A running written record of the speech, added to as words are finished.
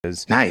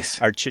Because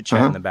Nice. our chit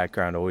chat in the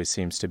background always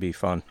seems to be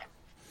fun.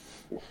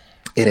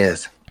 It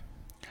is.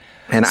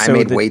 And I So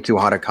made the- way too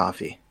hot a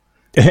coffee.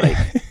 Like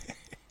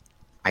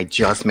I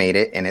just made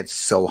it and it's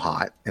so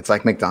hot. It's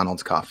like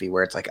McDonald's coffee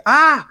where it's like,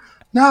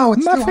 no,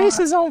 it's My too face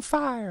hot. is on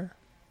fire.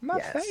 My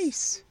Yes.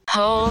 face.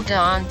 Hold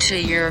on to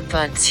your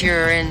butts,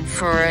 you're in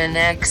for an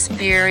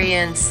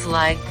experience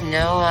like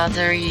no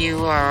other.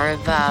 You are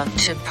about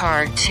to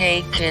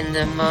partake in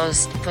the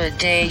most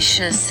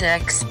bodacious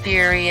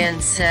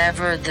experience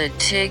ever, the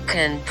Tick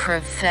and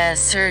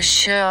Professor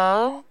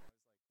Show.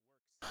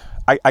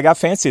 I got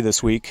fancy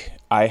this week.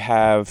 I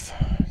have,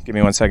 give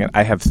me 1 second.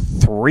 I have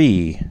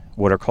 3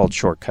 what are called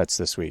shortcuts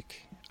this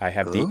week. I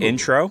have the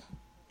intro,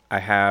 I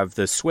have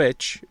the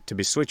switch to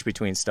be switched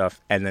between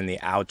stuff, and then the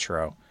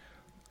outro.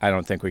 I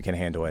don't think we can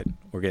handle it.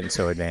 We're getting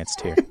so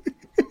advanced here.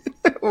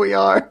 We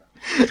are.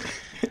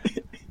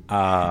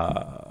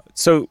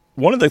 So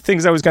one of the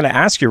things I was going to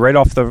ask you right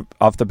off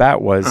the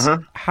bat was,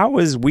 how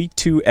was week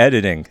 2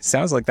 editing?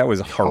 Sounds like that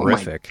was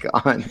horrific.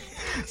 Oh my God.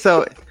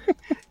 So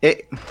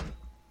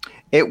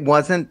it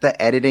wasn't the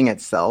editing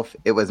itself.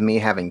 It was me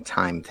having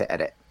time to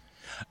edit.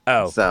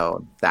 Oh,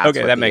 So that's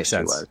okay, what that the makes issue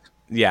sense. was.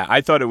 Yeah,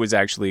 I thought it was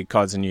actually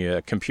causing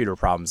you computer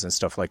problems and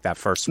stuff like that.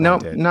 First one No,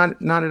 did.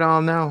 not at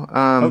all. No.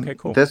 Okay,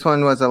 cool. This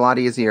one was a lot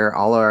easier.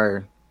 All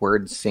our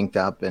words synced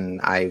up, and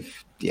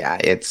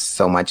it's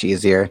so much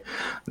easier.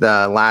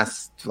 The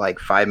last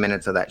 5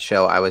 minutes of that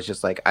show, I was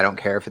just like, I don't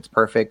care if it's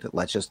perfect.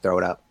 Let's just throw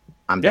it up.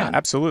 I'm Yeah, done.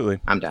 absolutely.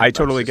 I'm done. I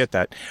totally Let's get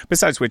that.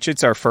 Besides which,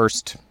 it's our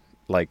first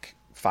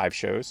 5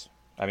 shows.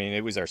 I mean,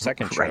 it was our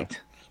second show, Right.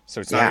 so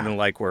it's Yeah. not even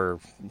like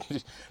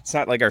it's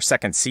not like our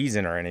second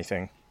season or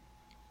anything.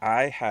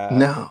 I have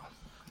No.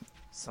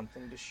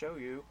 something to show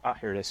you. Ah,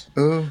 here it is.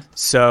 Ooh.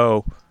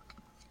 So,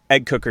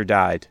 egg cooker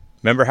died.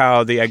 Remember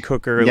how the egg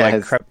cooker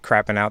Yes. kept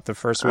crapping out the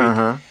first week?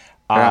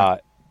 Yeah.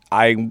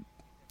 I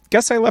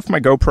guess I left my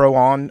GoPro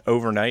on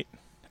overnight,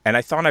 and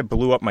I thought I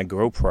blew up my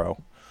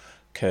GoPro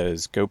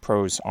because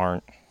GoPros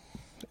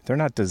they're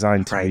not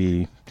designed to Right.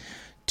 be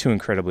too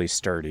incredibly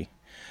sturdy.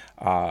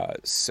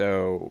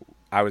 So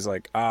I was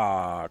like,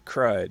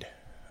 crud,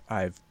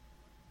 I've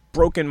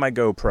broken my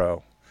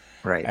GoPro.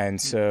 Right. And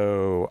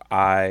so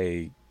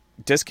I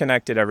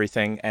disconnected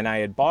everything, and I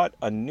had bought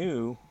a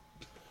new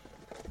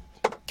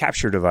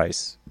capture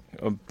device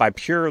by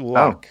pure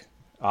luck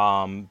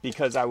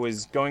because I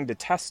was going to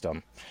test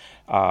them.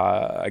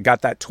 I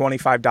got that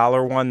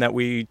 $25 one that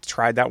we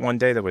tried that one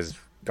day that was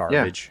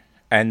garbage.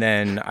 And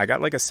then I got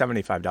like a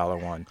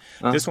 $75 one.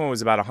 This one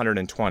was about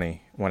 $120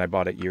 when I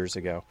bought it years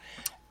ago.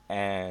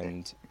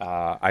 And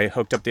I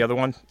hooked up the other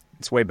one.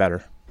 It's way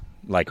better.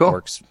 Cool.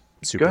 Works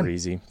super Good.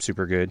 easy,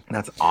 super good.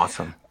 That's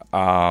awesome.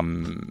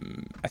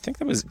 I think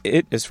that was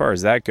it as far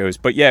as that goes.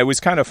 But yeah, it was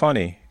kind of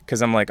funny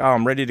because I'm like,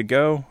 I'm ready to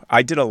go.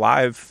 I did a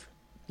live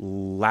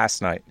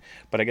last night,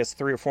 but I guess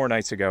 3 or 4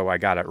 nights ago I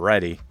got it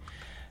ready,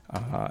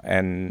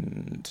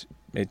 and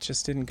it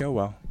just didn't go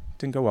well.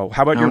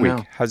 How about your week?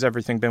 no. How's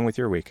everything been with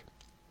your week?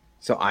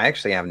 So I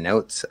actually have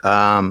notes.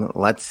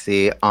 Let's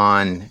see.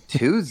 On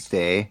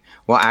Tuesday,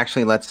 well,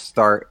 actually, let's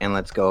start and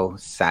let's go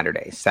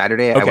Saturday.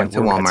 Saturday, I went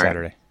to we're at Walmart,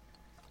 Saturday.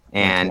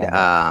 and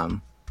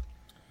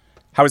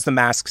How is the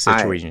mask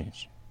situation?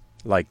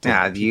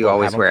 yeah, you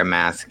always wear a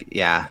mask.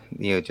 Yeah,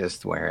 you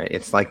just wear it.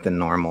 It's like the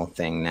normal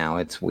thing now.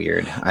 It's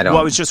weird. I don't.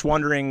 Well, I was just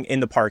wondering in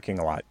the parking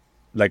lot,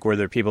 were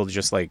there people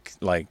just like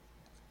not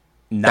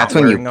That's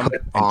when you wearing them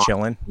put and on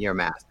chilling? your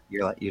mask.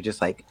 You're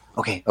just like,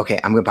 okay,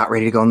 I'm about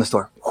ready to go in the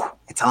store.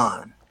 It's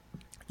on.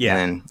 Yeah,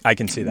 And- I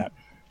can see that.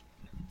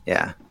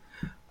 Yeah.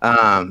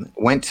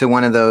 Went to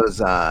one of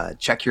those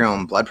check your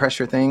own blood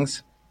pressure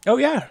things, Oh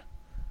yeah.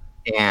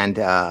 and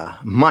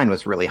mine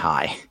was really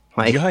high.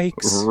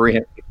 Yikes.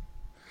 Really.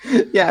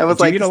 Yeah, it was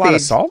Do like you eat a lot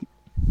of stage- salt?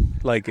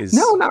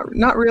 No,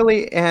 not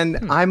really.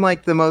 And I'm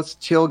like the most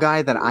chill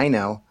guy that I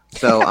know.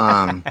 So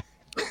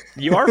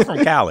You are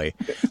from Cali,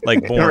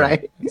 born,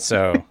 Right.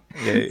 So,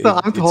 yeah, so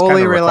I'm it's totally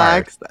kinda required.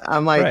 relaxed.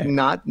 I'm like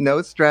Right.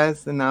 no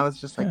stress, and I was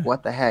just like,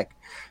 what the heck?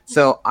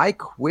 So I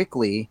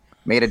quickly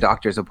made a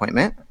doctor's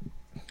appointment.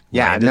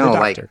 Yeah, Ran to the no,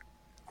 doctor.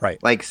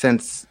 Right. like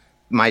since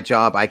my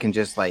job, I can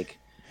just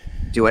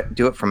do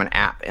it from an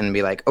app and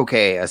be like,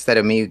 okay, instead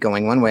of me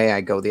going one way,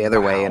 I go the other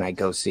way, and I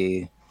go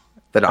see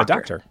the doctor.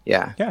 doctor.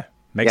 Yeah. Yeah,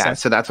 makes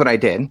sense. So that's what I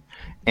did.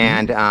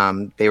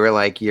 And they were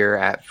like, you're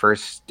at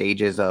first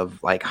stages of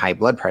high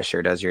blood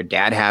pressure. Does your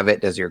dad have it?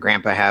 Does your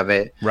grandpa have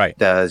it? Right.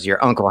 Does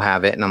your uncle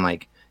have it? And I'm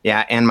like,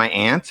 yeah, and my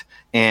aunt,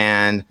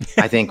 and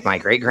I think my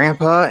great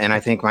grandpa, and I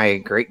think my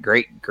great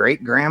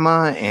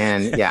grandma,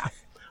 and yeah,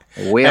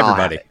 we all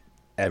have it.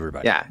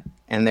 Everybody. Yeah.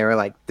 And they were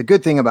like, the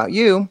good thing about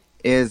you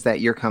is that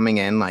you're coming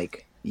in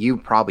you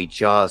probably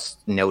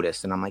just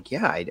noticed. And I'm like,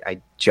 yeah,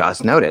 I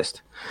just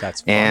noticed.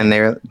 That's funny. And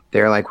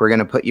they're like, we're going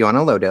to put you on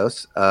a low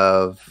dose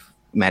of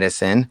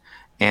medicine.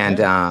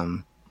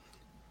 And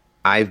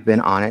I've been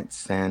on it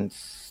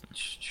since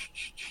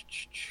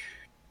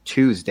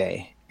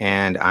Tuesday,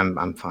 and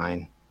I'm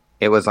fine.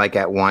 It was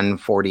at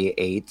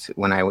 148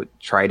 when I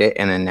tried it,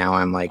 and then now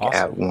I'm at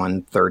Awesome.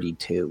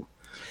 132.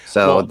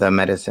 So Well, the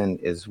medicine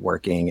is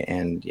working,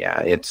 and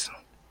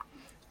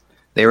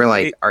they were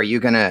like, it, "Are you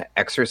gonna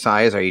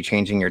exercise? Are you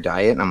changing your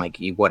diet?" And I'm like,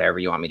 Whatever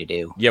you want me to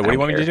do. yeah, I what do you don't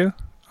want me to care."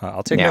 do?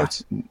 I'll take Yeah.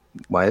 notes.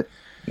 What?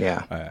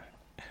 Yeah.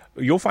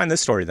 You'll find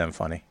this story then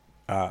funny.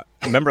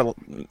 Remember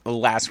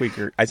last week,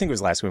 or I think it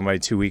was last week, maybe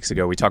 2 weeks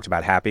ago, we talked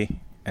about Happy,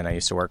 and I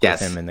used to work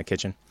Yes. with him in the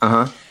kitchen.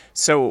 Uh huh.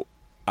 So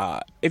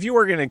if you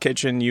work in a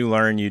kitchen, you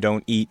learn you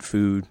don't eat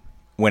food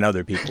when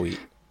other people eat.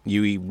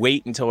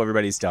 Wait until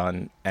everybody's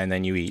done, and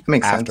then you eat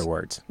Makes sense.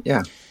 afterwards.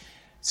 Yeah.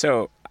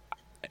 So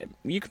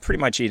you can pretty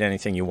much eat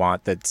anything you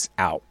want that's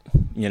out.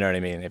 You know what I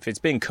mean? If it's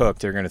been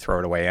cooked, they're going to throw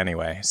it away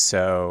anyway.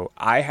 So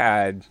I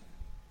had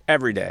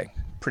every day,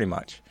 pretty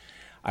much,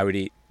 I would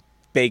eat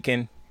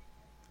bacon,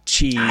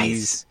 cheese,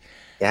 Nice.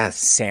 Yes.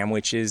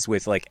 sandwiches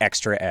with like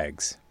extra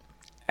eggs.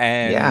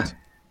 And Yeah.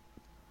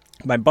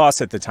 my boss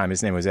at the time,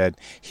 his name was Ed.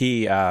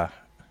 He,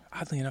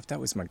 oddly enough, that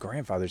was my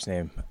grandfather's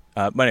name.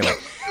 But anyway,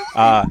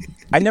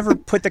 I never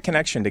put the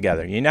connection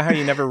together. You know how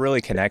you never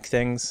really connect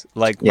things?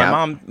 Like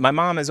Yeah. my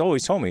mom has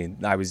always told me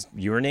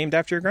you were named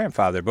after your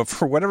grandfather, but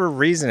for whatever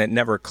reason, it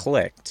never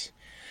clicked.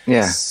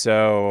 Yeah.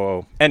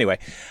 So anyway,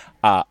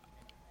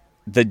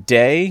 the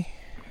day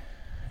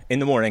in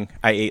the morning,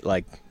 I ate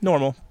like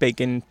normal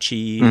bacon,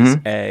 cheese,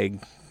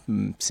 egg,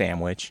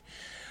 sandwich,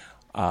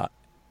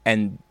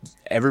 and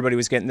everybody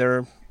was getting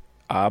their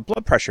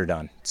blood pressure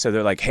done. So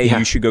they're like, "Hey, Yeah.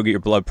 you should go get your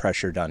blood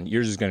pressure done.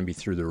 Yours is going to be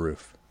through the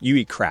roof. You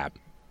eat crap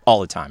all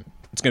the time.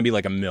 It's going to be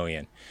like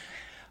 1,000,000."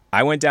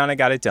 I went down and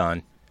got it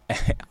done.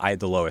 I had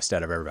the lowest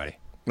out of everybody.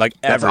 Like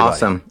That's everybody.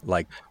 awesome.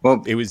 Like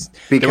Well, it was.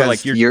 They because were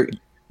like, you're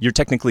 "You're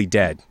technically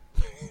dead."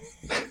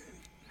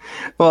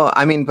 well,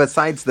 I mean,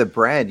 besides the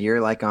bread,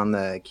 you're like on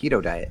the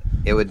keto diet.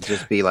 It would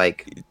just be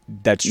like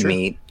That's true.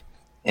 meat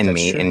and That's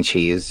meat true. and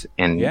cheese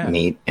and Yeah.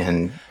 meat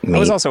and I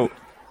was meat.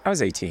 I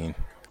was 18.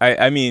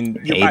 I mean,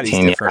 your body's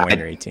 18, different yeah. when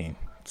you're 18.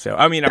 So,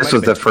 I mean, I This might have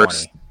was been the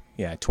first- 20.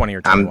 Yeah, 20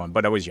 or 21,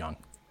 but I was young.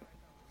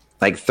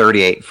 Like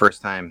 38,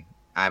 first time.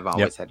 I've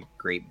always Yep. had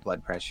great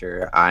blood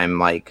pressure. I'm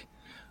like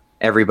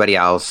everybody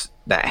else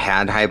that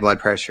had high blood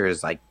pressure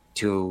is like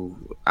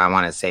I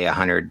want to say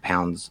 100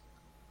 pounds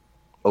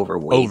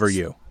overweight. Over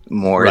you.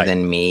 More Right.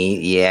 than me.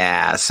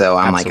 Yeah. So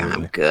I'm like,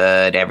 Absolutely. I'm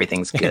good.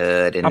 Everything's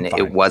good. I'm And fine.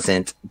 it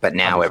wasn't, but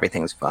now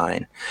everything's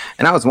fine.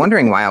 And I was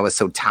wondering why I was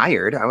so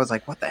tired. I was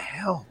like, what the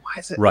hell?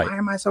 Right. Why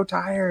am I so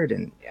tired?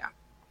 And yeah.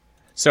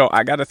 So,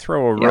 I got to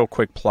throw a Yep. real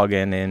quick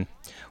plug-in in.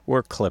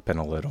 We're clipping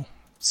a little.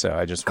 So,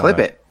 I just Clip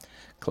wanna, it.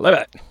 Clip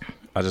it.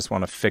 I just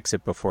want to fix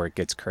it before it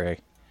gets cray.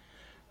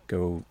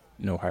 Go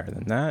no higher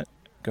than that.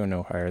 Go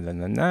no higher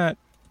than that.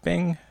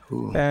 Bing.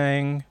 Ooh.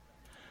 Bang.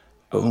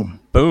 Boom.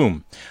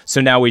 Boom.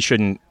 So now we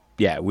shouldn't.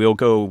 Yeah, we'll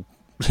go.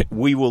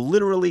 We will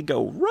literally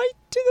go right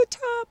to the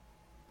top,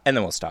 and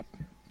then we'll stop.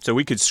 So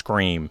we could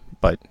scream,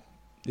 but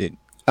it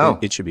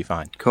should be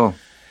fine. Cool.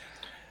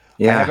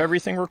 I have Yeah.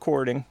 everything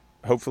recording.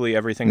 Hopefully,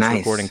 everything's Nice.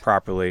 recording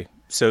properly.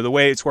 So the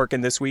way it's working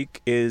this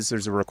week is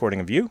there's a recording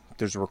of you,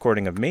 there's a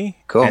recording of me,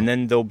 Cool. and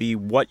then there'll be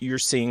what you're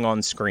seeing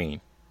on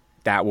screen.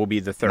 That will be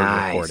the third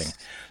Nice. recording.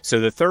 So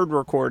the third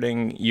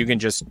recording, you can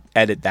just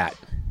edit that,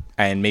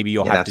 and maybe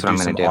you'll Yeah, have that's to what do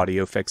I'm some gonna do.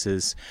 audio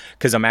fixes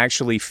because I'm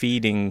actually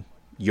feeding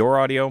your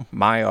audio,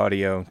 my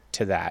audio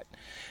to that,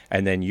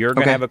 and then you're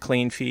gonna Okay. have a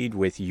clean feed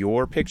with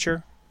your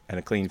picture and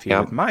a clean feed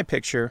Yep. with my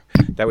picture.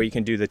 That way you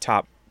can do the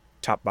top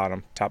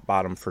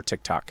bottom for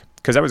TikTok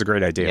because that was a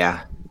great idea. Yeah.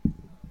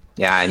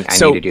 Yeah. I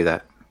So- need to do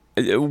that.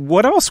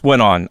 What else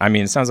went on? I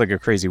mean, it sounds like a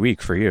crazy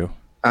week for you.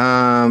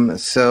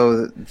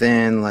 So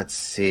then let's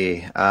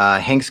see.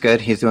 Hank's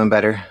good. He's doing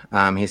better.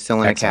 He's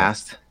still in a Excellent.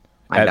 cast.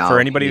 My dog, For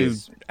anybody who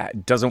he's-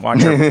 doesn't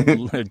watch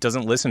or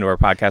doesn't listen to our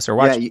podcast or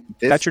watch,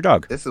 that's your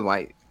dog. This is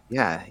why.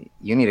 Yeah,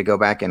 you need to go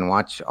back and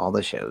watch all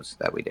the shows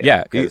that we did.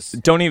 Yeah, 'cause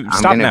don't even I'm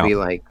stop gonna now. be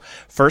like,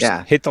 First,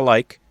 yeah. hit the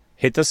like,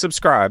 hit the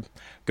subscribe,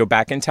 go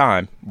back in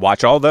time,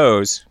 watch all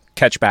those,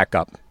 catch back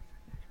up.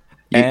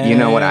 you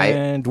know what I?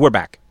 And we're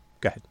back.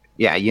 Go ahead.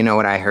 Yeah, you know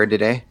what I heard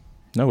today?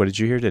 No, what did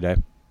you hear today?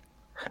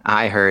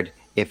 I heard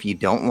if you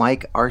don't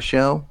like our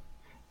show,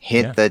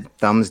 hit Yeah. the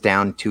thumbs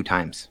down 2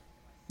 times.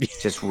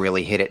 Just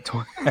really hit it.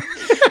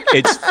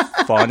 It's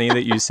funny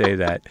that you say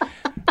that.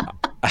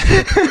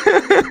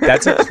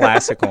 That's a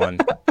classic one.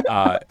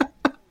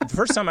 The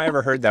first time I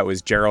ever heard that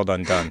was Gerald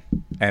Undone.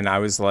 And I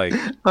was like,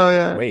 Oh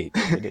yeah. wait,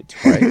 did it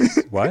twice?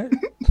 What?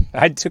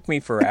 It took me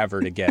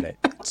forever to get it.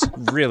 It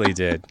really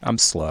did. I'm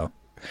slow.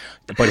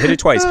 But hit it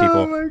twice, Oh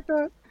people. my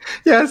god.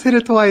 Yes, hit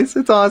it twice.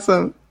 It's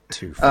awesome.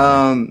 Too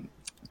funny.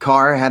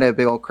 Car had a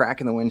big old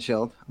crack in the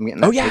windshield. I'm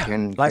getting that Oh, yeah.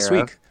 taken Last care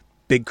week. of.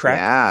 Big crack.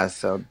 Yeah,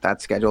 so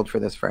that's scheduled for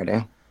this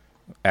Friday.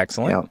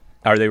 Excellent. Yep.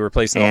 Are they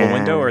replacing the whole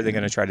window or are they And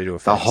going to try to do a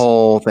fix? The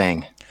whole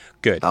thing.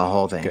 Good. The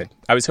whole thing. Good.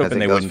 I was hoping it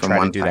they goes wouldn't from try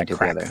to one do side that to the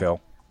crack other.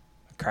 fill.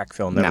 Crack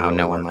fill never No, really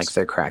no one works. likes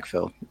their crack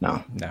filled.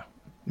 No. No.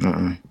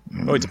 Mm-mm.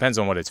 Oh, it depends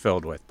on what it's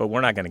filled with, but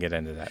we're not going to get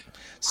into that.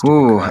 Stupid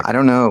Ooh, crack. I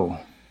don't know.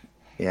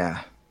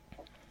 Yeah.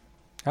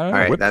 I don't know. All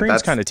right, Whipped cream's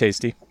that's- kind of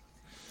tasty.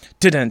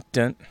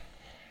 Dun-dun-dun.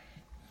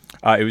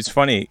 It was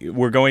funny.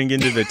 We're going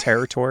into the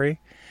territory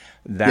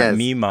that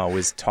Mima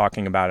was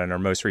talking about in her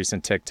most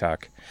recent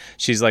TikTok.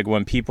 She's like,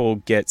 when people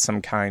get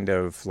some kind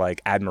of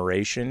like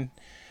admiration,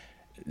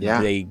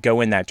 they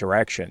go in that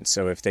direction.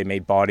 So if they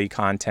made bawdy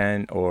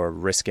content or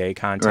risque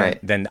content,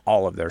 then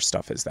all of their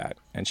stuff is that.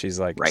 And she's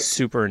like,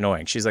 super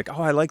annoying. She's like,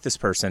 oh, I like this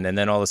person. And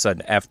then all of a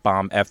sudden,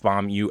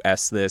 F-bomb, you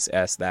S this,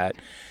 S that.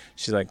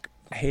 She's like,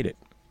 I hate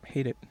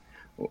it.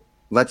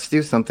 Let's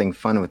do something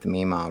fun with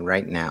Mima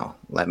right now.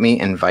 Let me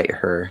invite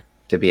her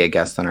to be a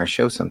guest on our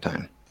show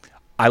sometime.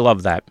 I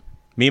love that.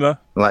 Mima,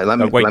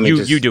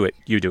 you do it.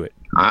 You do it.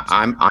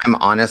 I'm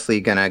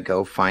honestly going to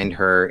go find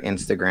her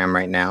Instagram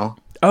right now.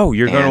 Oh,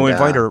 you're going to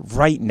invite her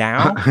right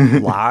now?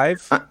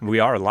 Live? We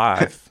are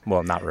live.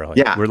 Well, not really.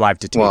 Yeah. We're live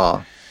to tape.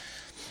 Well,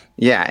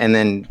 yeah, and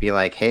then be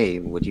like, hey,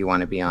 would you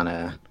want to be on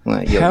a...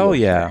 Hell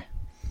yeah.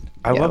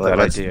 I love that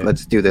idea.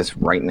 Let's do this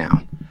right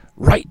now.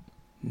 Right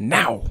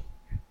now.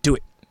 Do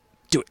it.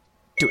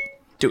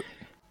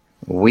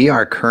 We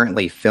are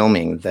currently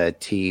filming the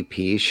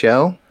TP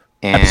show.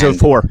 And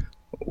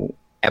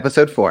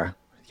Episode 4.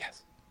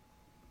 Yes.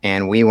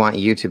 And we want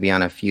you to be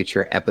on a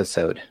future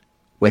episode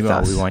with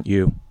us. We want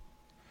you.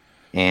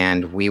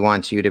 And we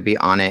want you to be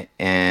on it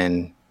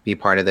and be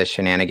part of the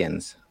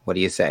shenanigans. What do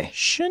you say?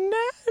 Shenanigans.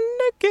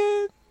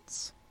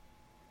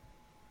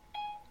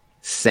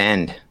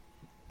 Send.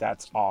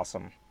 That's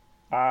awesome.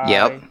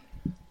 Yep.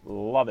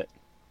 Love it.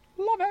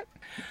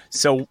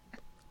 So,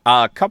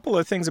 a couple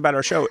of things about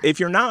our show. If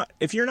you're not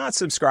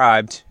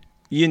subscribed,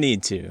 you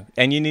need to,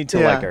 and you need to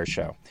like our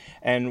show.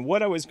 And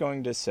what I was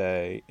going to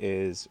say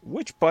is,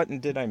 which button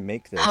did I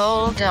make this?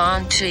 Hold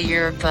on to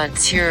your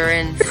butts. You're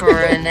in for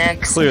an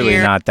experience. Clearly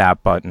not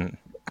that button.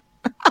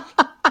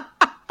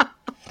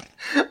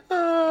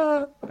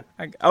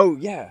 Oh,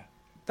 yeah.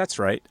 That's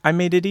right. I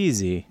made it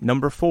easy.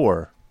 Number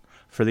 4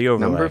 for the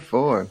overlay. Number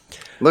 4.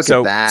 Look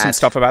at that. Some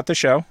stuff about the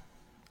show.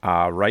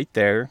 Right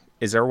there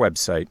is our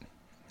website.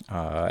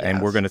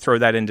 And we're going to throw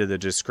that into the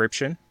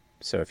description.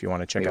 So if you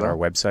want to check out our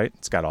website,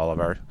 it's got all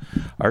of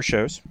our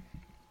shows.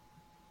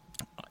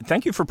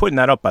 Thank you for putting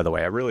that up, by the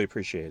way. I really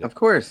appreciate it. Of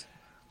course.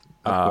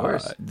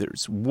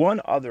 There's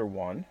one other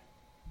one.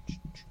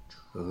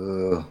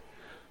 Ooh.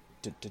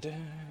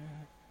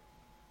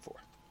 4.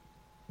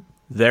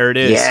 There it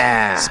is.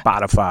 Yeah.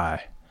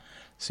 Spotify.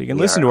 So you can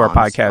listen to our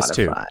podcast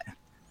too.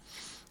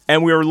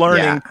 And we're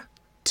learning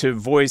to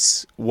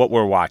voice what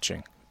we're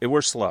watching.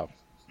 We're slow.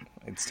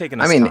 It's taking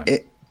us time.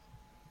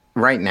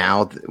 Right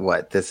now,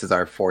 this is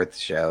our 4th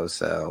show,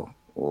 so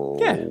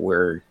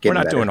we're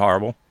not doing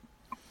horrible.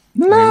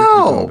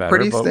 No,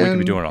 pretty soon. We could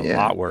be doing a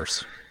lot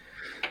worse.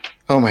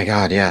 Oh my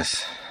God,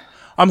 yes.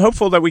 I'm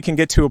hopeful that we can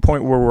get to a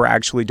point where we're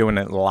actually doing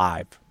it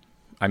live.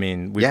 I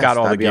mean, we've got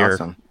all the gear,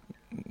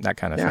 that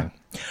kind of thing.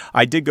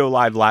 I did go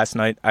live last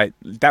night.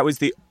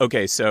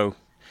 So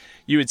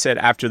you had said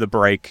after the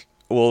break,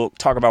 we'll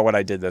talk about what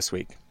I did this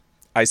week.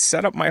 I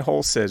set up my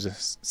whole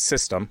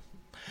system,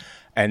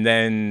 and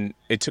then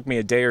it took me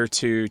a day or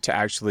two to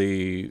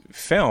actually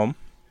film.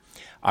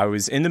 I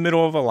was in the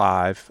middle of a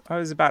live. I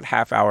was about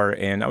half hour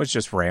in. I was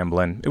just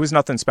rambling. It was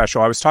nothing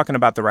special. I was talking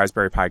about the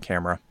Raspberry Pi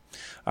camera.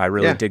 I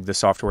really dig the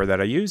software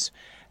that I use.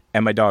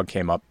 And my dog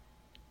came up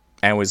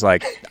and was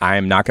like, I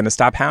am not going to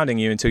stop hounding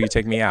you until you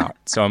take me out.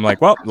 So I'm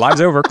like, well,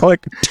 live's over.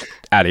 Click.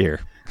 Out of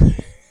here.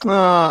 Oh,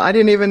 I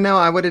didn't even know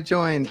I would have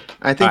joined.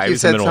 I think you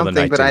said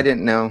something, but I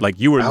didn't know. Like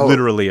you were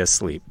literally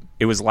asleep.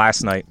 It was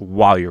last night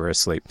while you were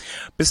asleep.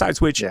 Besides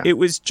which, it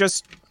was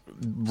just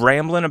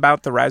rambling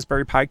about the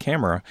Raspberry Pi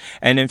camera.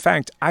 And in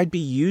fact, I'd be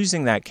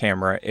using that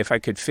camera if I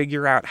could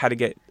figure out how to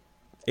get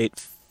it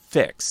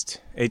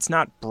fixed. It's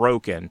not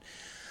broken.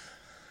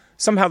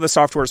 Somehow the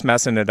software's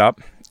messing it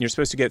up. You're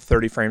supposed to get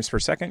 30 frames per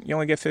second. You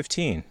only get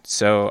 15.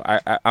 So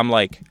I'm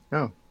like,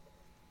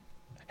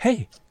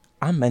 hey,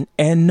 I'm an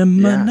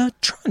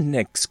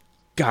animatronics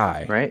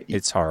guy. Right?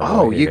 It's hard.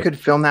 Oh, you could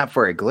film that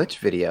for a glitch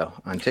video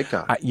on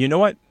TikTok. You know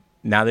what?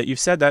 Now that you've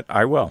said that,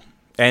 I will.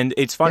 And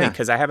it's funny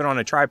because I have it on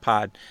a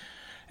tripod,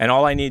 and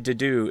all I need to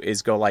do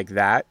is go like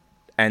that,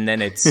 and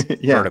then it's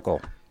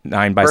vertical,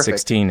 9 by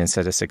 16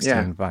 instead of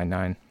 16 by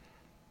 9.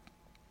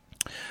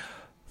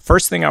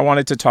 First thing I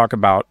wanted to talk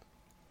about,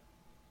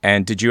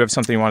 and did you have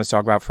something you want to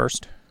talk about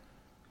first?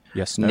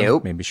 Yes, no,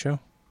 nope. Maybe show.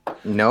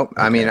 Nope.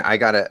 Okay. I mean, I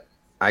got it.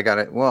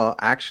 Well,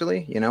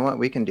 actually, you know what?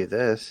 We can do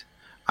this.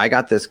 I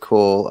got this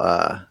cool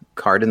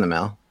card in the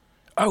mail.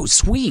 Oh,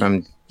 sweet.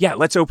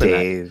 Let's open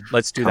that.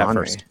 Let's do that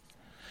first.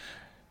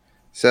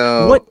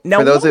 So what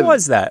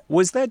was that?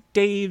 Was that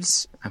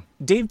Dave's?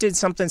 Dave did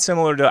something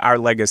similar to our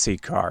legacy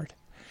card,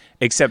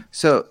 except.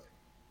 So,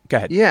 go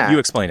ahead. Yeah, you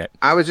explain it.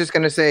 I was just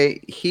going to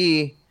say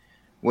he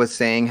was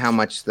saying how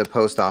much the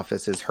post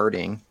office is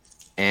hurting,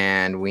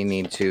 and we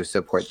need to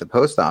support the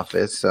post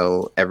office.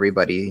 So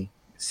everybody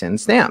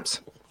sends stamps,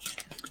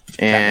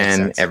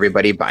 and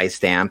everybody buys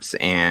stamps.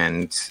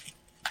 And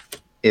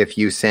if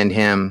you send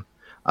him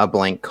a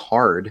blank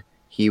card,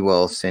 he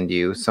will send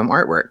you some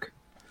artwork.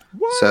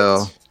 What?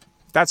 So.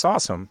 That's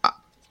awesome.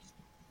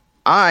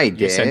 I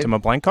did. You sent him a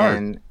blank card.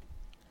 And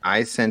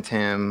I sent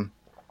him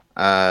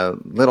a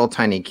little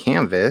tiny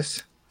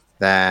canvas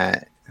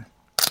that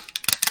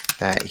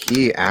that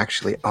he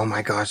actually, oh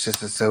my gosh,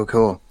 this is so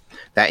cool.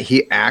 That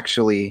he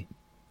actually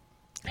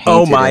painted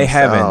Oh my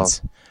himself.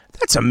 heavens.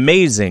 That's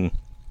amazing.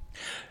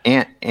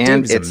 And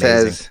Dave's it amazing.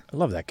 says I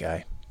love that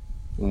guy.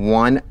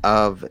 1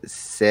 of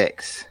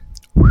 6.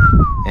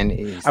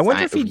 And I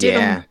wonder if he did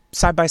them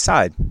side by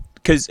side.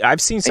 Because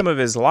I've seen some of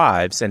his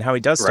lives and how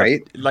he does stuff.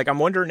 Right? Like, I'm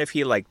wondering if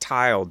he like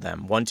tiled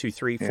them 1, 2,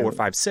 3, 4,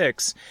 5,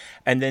 6,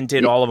 and then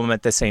did all of them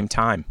at the same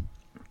time.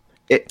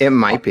 It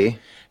might be.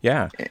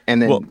 Yeah.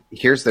 And then Well,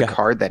 here's the go ahead.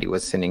 card that he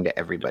was sending to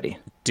everybody.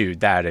 Dude,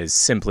 that is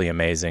simply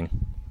amazing.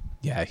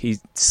 Yeah, he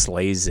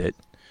slays it.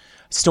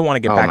 Still want to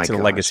get Oh back my to the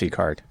gosh. legacy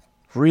card.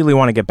 Really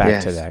want to get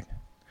back to Yes. that.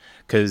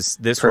 Because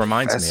this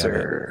reminds me of it.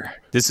 Professor,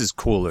 This is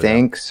cooler. though.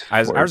 thanks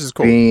for Ours is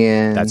cool.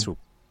 being That's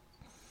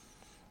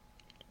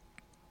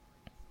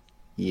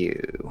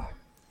you.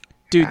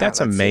 Dude, Ah, that's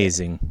let's see.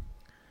 amazing.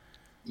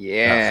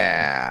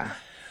 Yeah.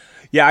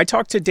 Yeah, I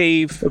talked to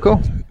Dave Oh,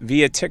 cool.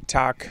 via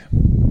TikTok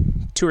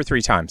 2 or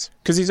 3 times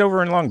because he's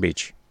over in Long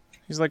Beach.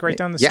 He's like right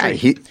down the Yeah,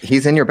 street.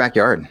 he's in your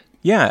backyard.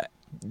 Yeah.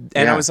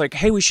 And I Yeah. was like,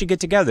 hey, we should get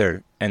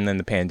together. And then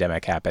the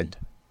pandemic happened,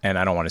 and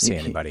I don't want to see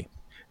anybody.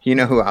 You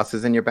know who else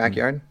is in your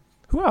backyard?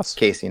 Who else?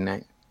 Casey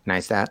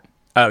Neistat.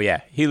 Oh,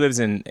 yeah. He lives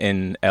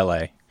in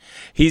L.A.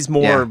 He's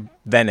more Yeah.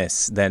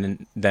 Venice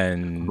than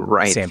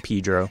Right. San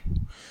Pedro.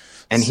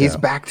 And he's So-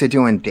 back to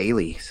doing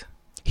dailies.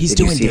 He's Did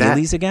you doing see that?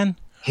 dailies again?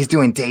 He's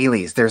doing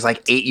dailies. There's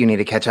like 8 you need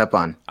to catch up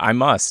on. I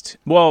must.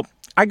 Well,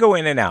 I go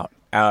in and out.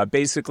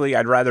 Basically,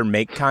 I'd rather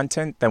make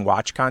content than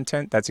watch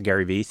content. That's a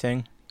Gary Vee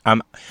thing.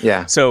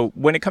 Yeah. So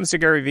when it comes to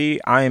Gary Vee,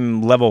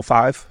 I'm level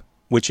 5,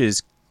 which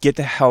is get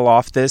the hell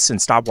off this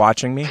and stop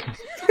watching me.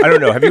 I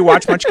don't know. Have you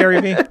watched much Gary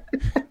Vee?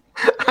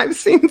 I've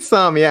seen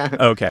some, yeah.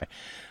 Okay.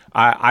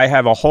 I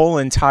have a whole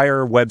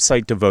entire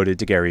website devoted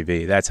to Gary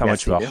Vee. That's how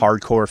much you of a do.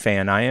 hardcore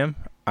fan I am.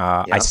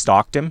 I Yep.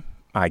 stalked him.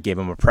 I gave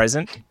him a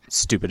present.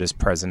 Stupidest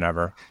present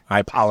ever. I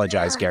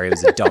apologize, Gary. It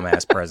was a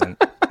dumbass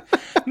present.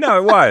 No,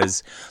 it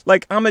was.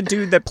 Like, I'm a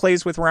dude that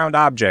plays with round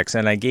objects,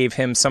 and I gave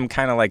him some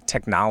kind of, like,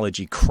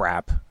 technology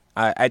crap.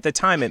 At the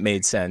time, it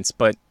made sense,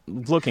 but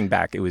looking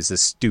back, it was the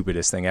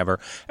stupidest thing ever.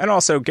 And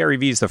also, Gary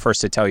Vee's the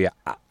first to tell you,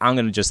 I'm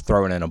going to just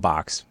throw it in a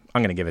box.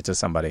 I'm going to give it to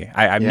somebody.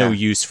 I have no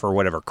Yeah. use for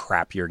whatever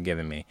crap you're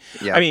giving me.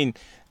 Yeah. I mean,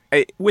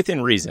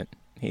 within reason.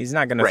 He's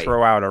not going to Right.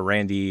 throw out a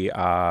Randy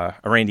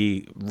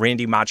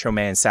Macho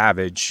Man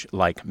Savage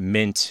like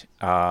mint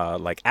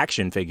like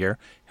action figure.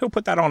 He'll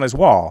put that on his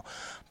wall.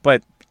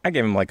 But I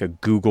gave him like a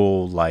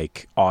Google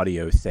like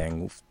audio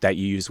thing that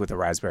you use with a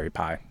Raspberry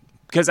Pi.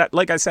 Because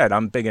like I said,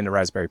 I'm big into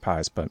Raspberry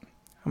Pis, but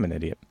I'm an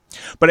idiot.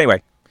 But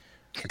anyway,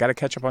 I got to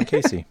catch up on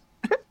Casey.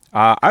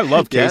 I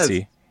love Yes.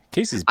 Casey.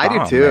 Casey's I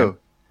bomb, do too. man.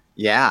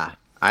 Yeah.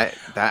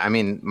 I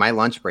mean, my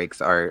lunch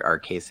breaks are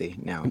Casey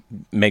now.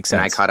 Makes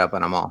And I sense. caught up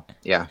on them all.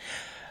 Yeah.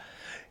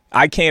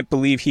 I can't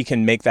believe he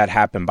can make that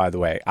happen, by the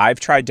way. I've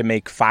tried to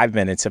make 5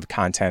 minutes of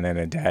content in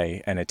a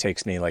day, and it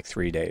takes me like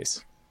 3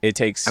 days. It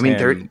takes I mean,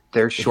 him,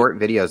 they're short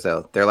videos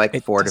though. They're like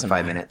It 4 to doesn't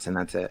 5 matter. minutes, and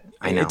that's it.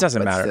 I know it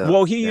doesn't but matter. still,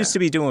 Well, he yeah. used to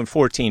be doing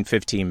 14,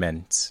 15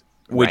 minutes,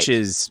 which Right.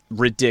 is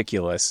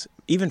ridiculous.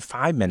 Even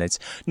 5 minutes.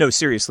 No,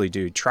 seriously,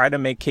 dude. Try to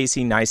make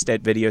Casey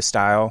Neistat video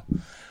style.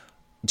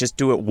 Just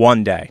do it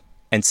one day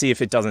and see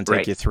if it doesn't take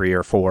Right. you 3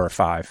 or 4 or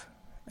 5.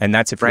 And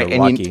that's if Right. you're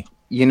And lucky.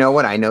 you know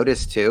what I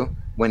noticed too?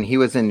 When he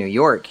was in New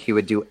York, he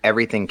would do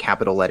everything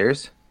capital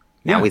letters.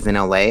 Now Yeah. he's in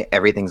LA,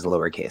 everything's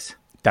lowercase.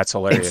 That's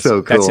hilarious. It's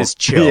so cool. That's his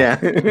chill. Yeah.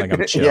 Like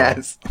I'm chill.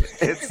 Yes.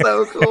 It's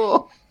so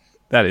cool.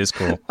 That is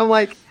cool. I'm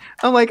like,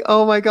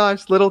 oh my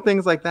gosh, little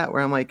things like that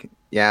where I'm like,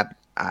 yeah,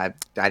 I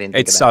didn't think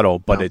It's of that. subtle,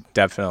 but No. it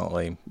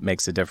definitely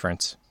makes a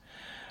difference.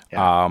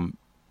 Yeah.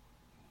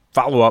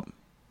 Follow up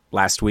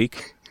last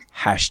week,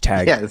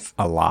 hashtag Yes.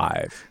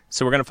 alive.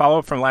 So we're going to follow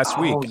up from last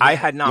week. Oh, I yeah.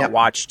 had not Yep.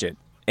 watched it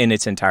in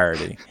its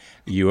entirety.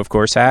 You, of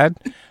course, had,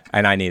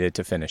 and I needed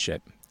to finish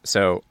it.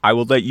 So I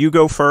will let you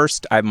go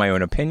first. I have my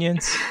own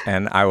opinions,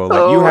 and I will let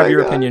Oh you have my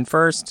your God. opinion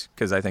first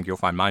because I think you'll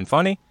find mine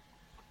funny.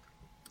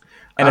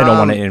 And I don't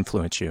want to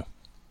influence you.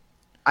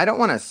 I don't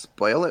want to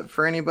spoil it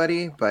for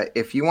anybody, but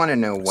if you want to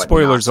know what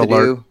Spoilers not to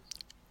alert. do,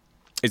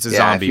 It's a yeah,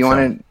 zombie if you film.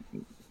 want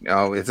to,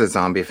 oh, it's a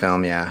zombie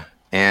film, yeah.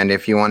 And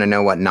if you want to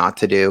know what not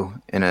to do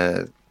in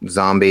a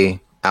zombie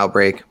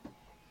outbreak,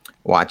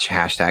 watch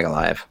hashtag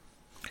alive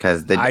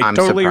because I I'm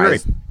totally agree.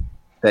 surprised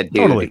that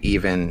dude Totally.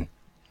 even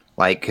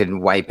like could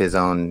wipe his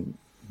own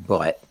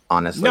butt.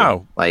 Honestly,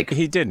 No, like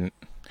he didn't.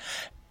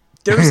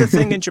 There was a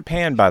thing in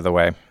Japan, by the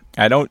way.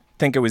 I don't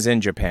think it was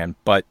in Japan,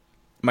 but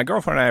my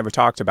girlfriend and I ever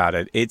talked about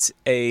it. It's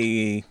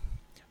a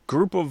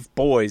group of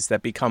boys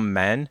that become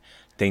men.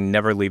 They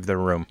never leave their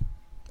room,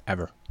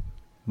 ever.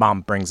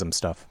 Mom brings them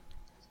stuff.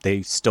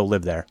 They still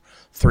live there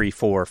 3,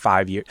 4,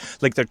 5 years.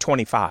 Like they're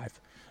 25,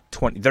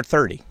 20. They're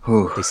 30.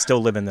 Whew. They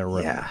still live in their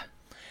room. yeah,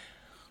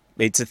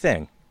 It's a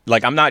thing.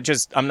 Like I'm not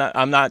just like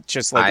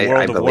I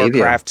World of believe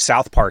you. Warcraft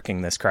South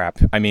Parking this crap.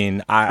 I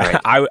mean,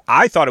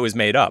 I thought it was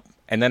made up,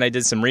 and then I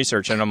did some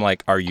research, and I'm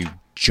like, are you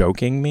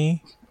joking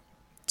me?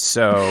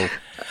 So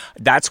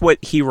that's what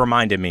he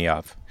reminded me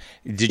of.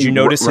 Did you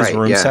notice his Right,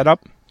 room yeah.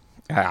 setup?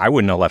 I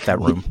wouldn't have left that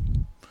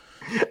room.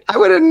 I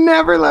would have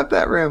never left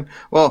that room.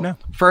 Well, No.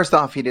 first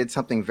off, he did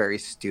something very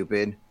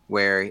stupid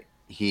where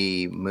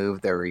he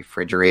moved the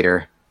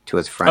refrigerator to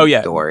his front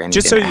door and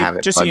just didn't have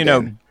it just so you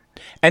plugged know, in.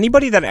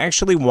 anybody that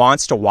actually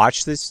wants to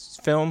watch this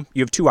film,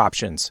 you have two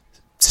options: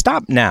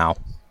 stop now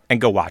and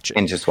go watch it,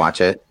 And just watch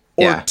it.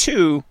 or Yeah.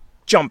 two,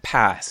 jump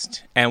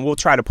past, and we'll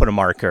try to put a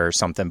marker or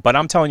something. But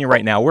I'm telling you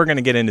right now, we're going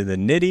to get into the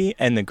nitty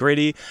and the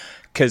gritty,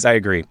 because I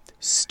agree,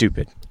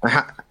 stupid.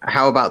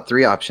 How about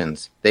three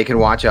options? They could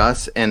watch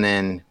us, and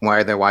then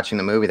while they're watching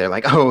the movie, they're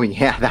like, "Oh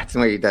yeah, that's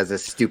where he does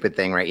this stupid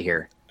thing right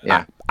here."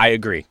 Yeah, I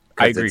agree.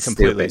 I 'Cause agree it's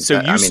completely.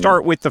 stupid. So you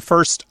start with the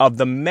first of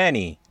the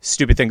many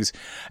stupid things.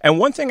 And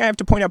one thing I have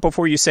to point out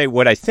before you say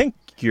what I think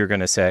you're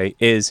going to say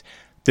is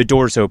the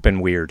doors open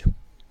weird.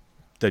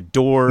 The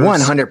doors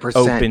 100%.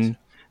 open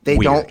They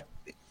weird. don't.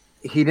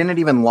 He didn't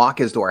even lock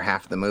his door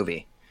half the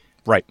movie.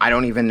 Right. I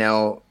don't even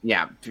know.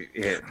 Yeah,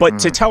 But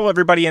to tell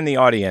everybody in the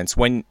audience,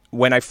 when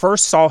I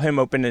first saw him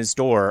open his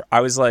door, I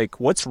was like,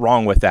 what's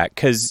wrong with that?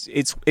 Because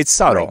it's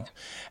subtle. Right.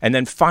 And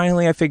then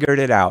finally I figured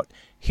it out.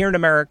 Here in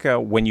America,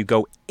 when you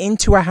go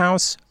into a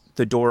house,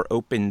 the door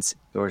opens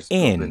doors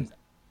in. open.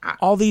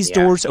 All these Yeah,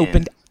 doors in.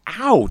 opened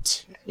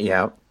out.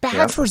 Yeah, Bad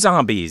yep. for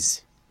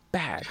zombies.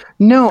 Bad.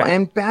 No,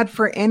 and bad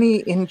for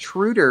any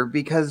intruder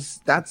because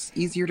that's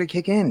easier to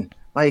kick in.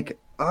 Like,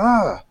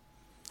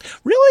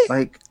 Really?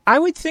 like I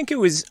would think it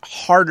was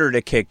harder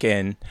to kick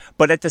in,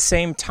 but at the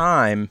same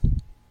time,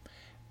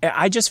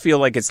 I just feel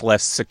like it's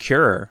less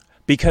secure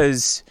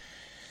because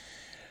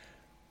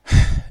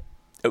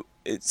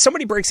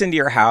somebody breaks into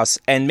your house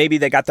and maybe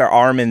they got their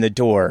arm in the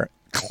door.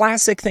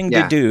 Classic thing to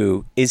Yeah.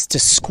 do is to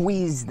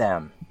squeeze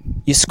them.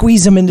 You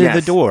squeeze them into the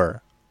Yes.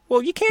 door.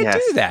 Well, you can't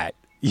Yes. do that.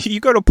 You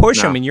go to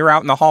push them No. and you're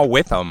out in the hall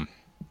with them.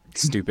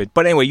 Stupid.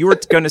 But anyway, you were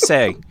going to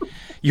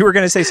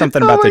say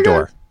something about my the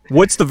door.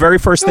 What's the very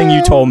first thing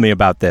you told me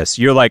about this?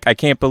 You're like, I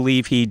can't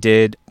believe he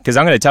did, because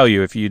I'm going to tell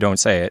you if you don't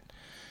say it.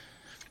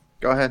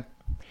 go ahead.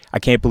 I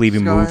can't believe he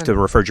Just go moved ahead. the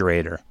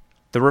refrigerator.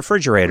 The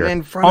refrigerator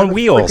In front on of the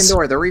wheels. frickin'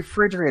 door, the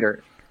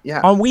refrigerator.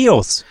 Yeah. On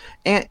wheels.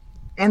 And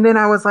then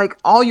I was like,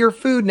 all your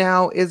food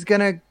now is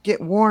gonna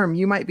get warm.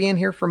 You might be in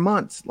here for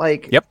months.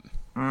 Like, Yep.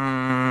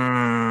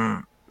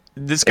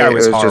 This guy it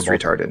was was horrible. just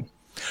retarded.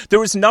 There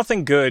was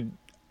nothing good.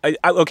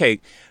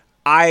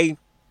 I,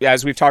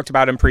 as we've talked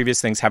about in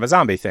previous things, have a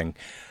zombie thing.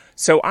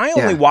 So I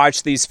only Yeah.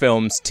 watch these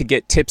films to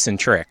get tips and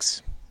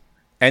tricks.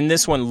 And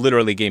this one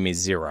literally gave me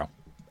zero.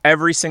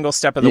 Every single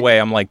step of the way,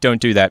 I'm like,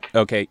 don't do that.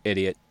 Okay,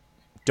 idiot.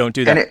 Don't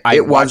do that. And I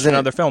it watched wasn't-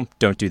 another film.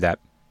 Don't do that.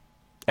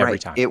 Every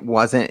Right. time. It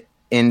wasn't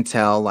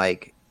until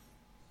like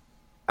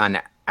an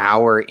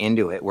hour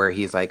into it where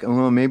he's like,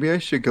 "Oh, maybe I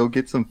should go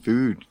get some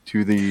food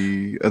to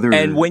the other."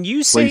 And when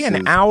you say an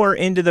places." hour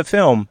into the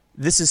film,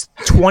 this is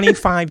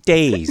 25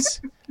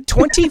 days.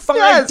 25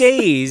 Yes.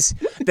 days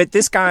that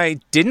this guy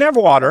didn't have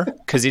water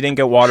because he didn't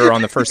get water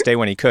on the first day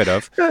when he could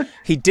have.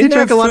 He didn't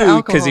have drank a lot of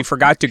food because he alcohol.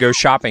 forgot to go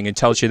shopping and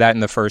tells you that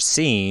in the first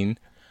scene.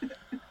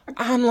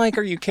 I'm like,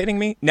 are you kidding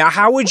me? Now,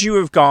 how would you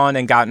have gone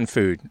and gotten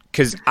food?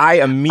 Because I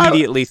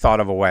immediately thought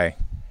of a way.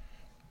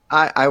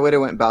 I would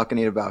have went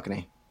balcony to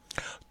balcony.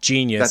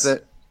 Genius.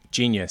 That's it.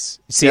 Genius.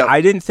 See, Yep.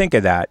 I didn't think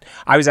of that.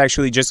 I was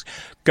actually just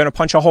going to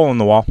punch a hole in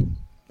the wall.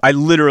 I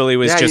literally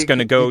was Yeah, just you going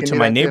to can- go you can to do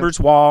my that too. neighbor's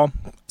wall,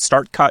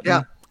 start cutting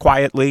Yeah.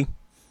 quietly,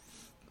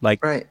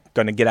 like Right.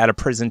 going to get out of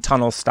prison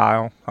tunnel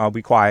style. I'll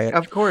be quiet.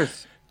 Of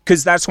course.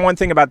 Because that's one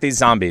thing about these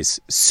zombies.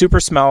 Super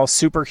smell,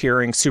 super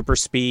hearing, super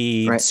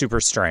speed, Right. super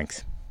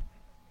strength.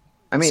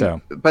 I mean,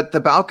 So- but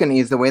the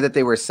balconies, the way that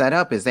they were set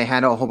up is they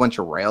had a whole bunch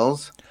of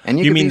rails, and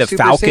You could mean be the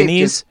super safe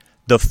balconies? just-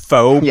 The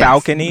faux Yes.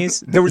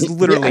 balconies? There was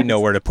literally Yes.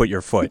 nowhere to put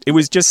your foot. It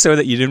was just so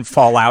that you didn't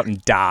fall out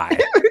and die.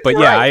 But yeah,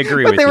 Right. I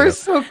agree but with they you. were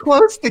so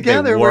close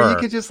together where you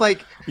were. could just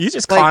like You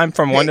just like, climb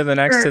from one hey, to the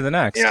next to the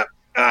next. Yep,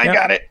 I Yep.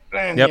 got it.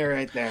 And Yep. you're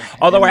right there.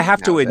 Although And I have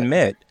that to was it.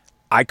 admit,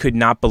 I could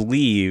not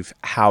believe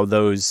how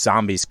those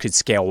zombies could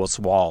scale those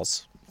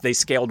walls. They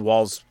scaled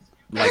walls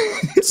like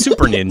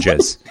super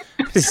ninjas.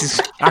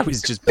 I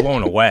was just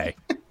blown away.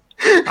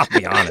 I'll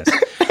be honest.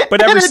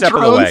 But every And a step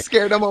of the drone way.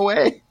 scared them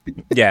away.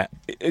 Yeah.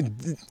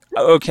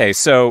 Okay,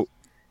 so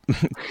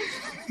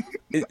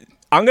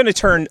I'm going to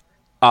turn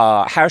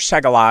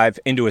hashtag alive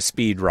into a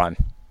speed run.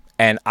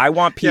 And I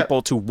want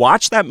people to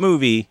watch that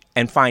movie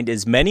and find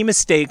as many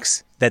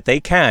mistakes that they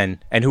can,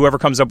 and whoever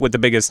comes up with the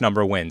biggest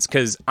number wins.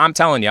 Because I'm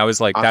telling you, I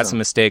was like, that's a Awesome.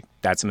 mistake,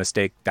 that's a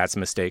mistake, that's a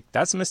mistake,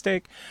 that's a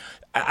mistake.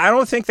 I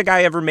don't think the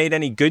guy ever made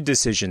any good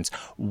decisions.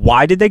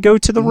 Why did they go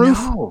to the roof?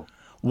 No.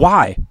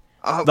 Why?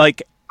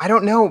 Like, I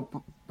don't know,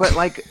 but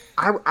like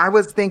I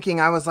was thinking,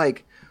 I was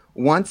like,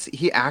 once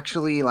he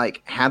actually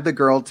like had the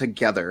girl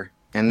together,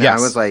 and Yes.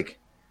 I was like,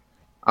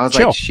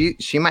 Chill. like,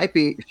 she might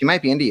be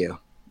into you.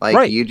 Like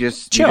Right. you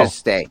just Chill.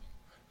 stay.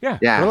 yeah,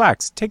 Yeah.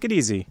 relax, take it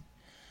easy.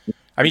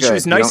 I mean, she Good.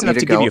 was You nice don't enough need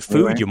to to give go you food,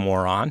 anywhere. you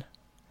moron.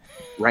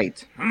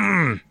 Right.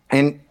 Hmm.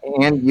 And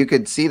you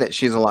could see that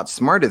she's a lot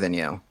smarter than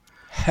you.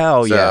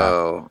 Hell yeah.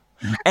 So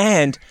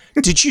And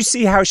did you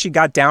see how she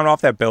got down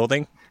off that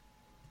building?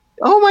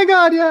 oh my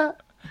god, yeah.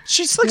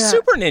 She's like Yeah.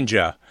 super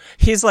ninja.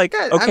 He's like,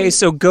 Yeah, okay,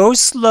 so go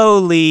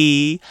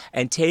slowly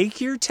and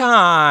take your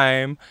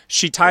time.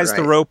 She ties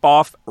the Right. rope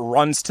off,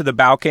 runs to the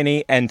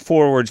balcony, and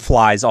forward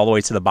flies all the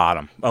way to the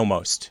bottom.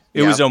 Almost.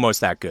 It was Yep.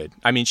 almost that good.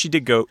 I mean,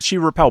 she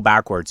repelled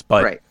backwards,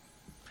 but Right.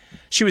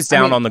 she was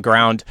down on the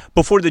ground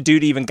before the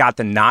dude even got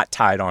the knot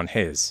tied on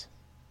his.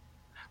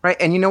 Right.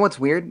 And you know what's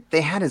weird?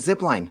 They had a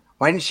zip line.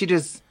 Why didn't she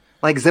just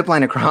like zip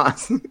line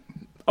across?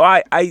 Oh,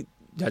 I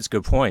that's a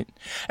good point.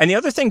 And the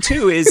other thing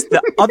too is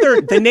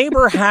the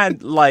neighbor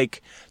had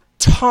like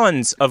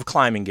tons of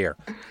climbing gear.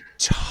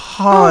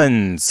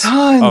 Tons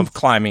of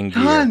climbing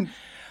gear. Tons.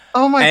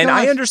 Oh my god! And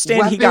I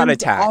understand he got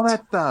Weapons, attacked. All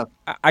that stuff.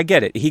 I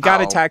get it. He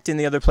got Oh. attacked in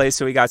the other place,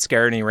 so he got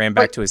scared and he ran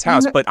back But, to his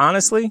house. you know- But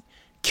honestly,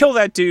 kill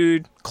that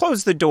dude,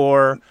 close the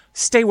door,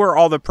 stay where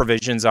all the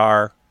provisions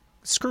are.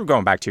 Screw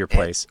going back to your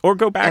place. Or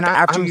go back and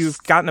after I'm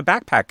you've gotten a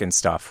backpack and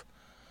stuff.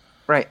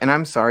 Right. And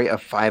I'm sorry, a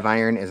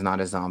 5-iron is not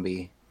a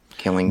zombie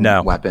killing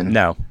No. weapon.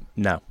 No.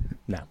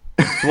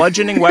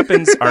 Bludgeoning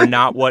weapons are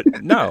not what.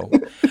 No.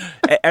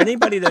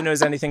 Anybody that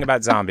knows anything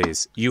about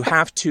zombies, you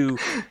have to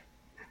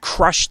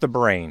crush the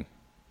brain.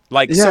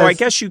 Like, so I Yes.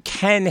 guess you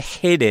can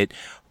hit it,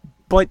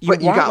 but you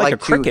But you want got like like a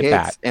 2 cricket hits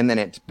bat, and then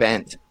it's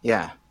bent.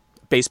 Yeah.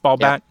 baseball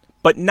Yeah. bat,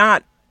 but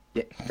not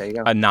Yeah. There you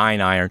go. a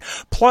 9-iron.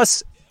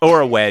 Plus, or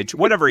a wedge,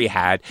 whatever he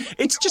had.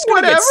 It's just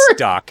going to get Whatever.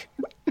 stuck.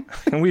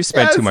 And we've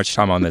spent too Yes. much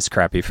time on this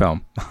crappy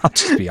film. I'll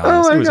just be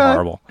honest. my It was God.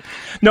 horrible.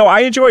 No,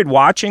 I enjoyed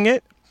watching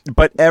it,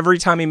 but every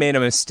time he made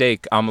a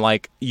mistake, I'm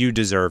like, you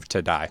deserve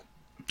to die.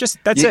 Just,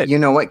 that's it. You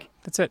know what?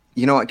 That's it.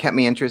 You know what kept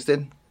me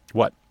interested?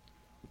 What?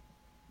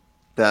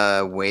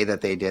 The way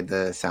that they did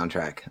the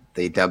soundtrack.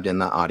 They dubbed in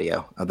the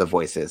audio of the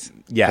voices.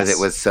 Yes. Because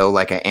it was so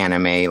like an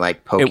anime,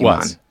 like Pokemon. It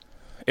was.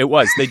 It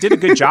was. They did a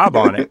good job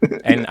on it,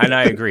 and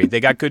I agree. They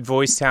got good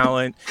voice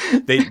talent.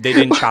 They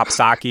didn't chop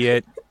sake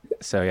it.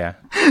 So yeah,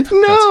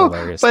 No,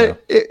 hilarious,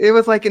 but it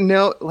was like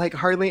like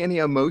hardly any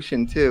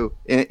emotion too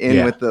in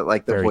Yeah, with the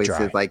very voices.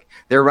 dry. Like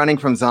they're running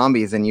from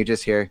zombies, and you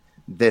just hear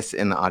this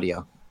in the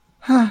audio.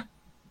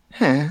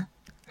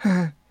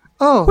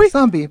 Oh, Wait.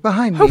 zombie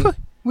behind me!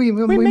 We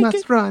make must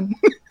it. run.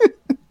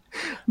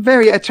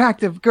 Very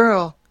attractive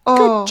girl.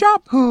 Oh,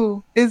 job.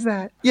 Who is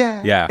that?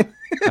 Yeah, yeah.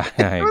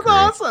 I it was agree.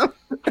 awesome.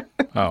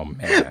 Oh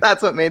man.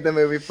 That's what made the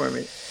movie for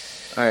me.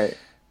 All right.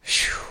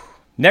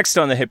 Next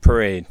on the hit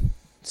parade.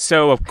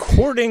 So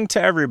according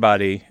to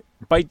everybody,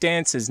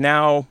 ByteDance is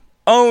now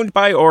owned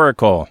by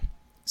Oracle.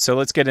 So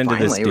let's get into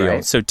this Finally, deal.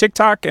 right. So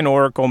TikTok and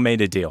Oracle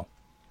made a deal.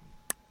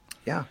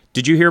 Yeah.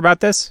 Did you hear about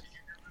this?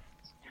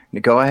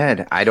 Go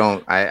ahead.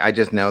 I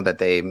just know that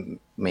they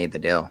made the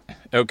deal.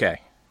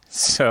 Okay.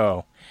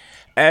 So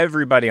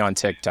everybody on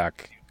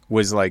TikTok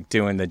was like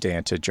doing the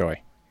dance of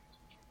joy.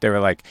 They were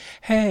like,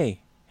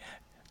 hey,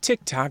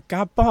 TikTok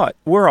got bought.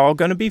 We're all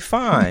going to be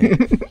fine.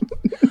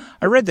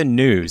 I read the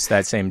news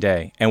that same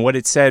day, and what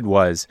it said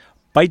was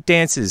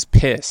ByteDance is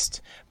pissed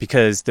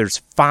because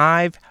there's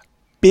 $5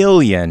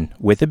 billion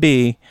with a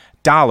B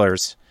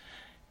dollars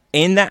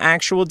in the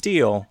actual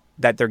deal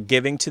that they're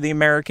giving to the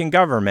American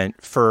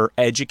government for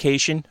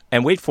education.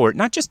 And wait for it,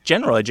 not just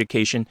general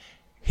education,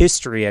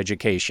 history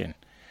education.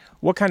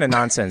 What kind of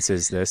nonsense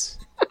is this?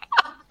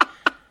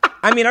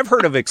 I mean, I've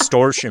heard of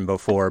extortion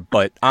before,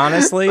 but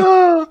honestly,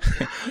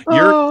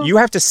 you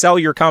have to sell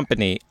your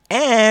company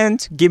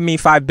and give me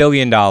 $5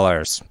 billion,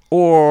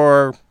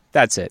 or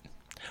that's it.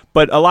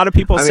 But a lot of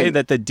people say mean-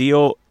 that the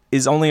deal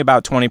is only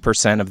about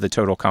 20% of the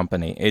total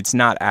company. It's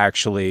not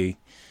actually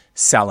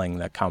selling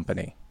the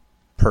company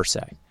per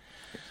se.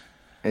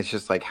 It's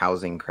just like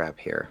housing crap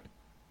here.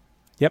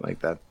 Yep. Like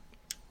that.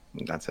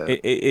 That's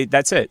it.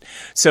 That's it.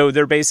 So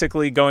they're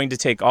basically going to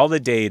take all the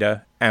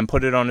data and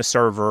put it on a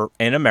server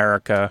in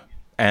America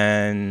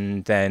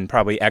and then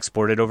probably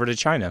export it over to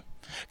China.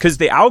 Because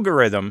the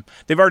algorithm,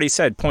 they've already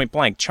said point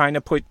blank, China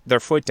put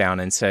their foot down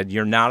and said,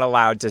 you're not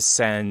allowed to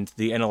send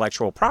the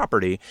intellectual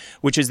property,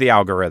 which is the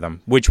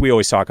algorithm, which we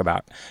always talk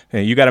about.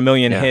 You got a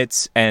million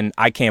hits and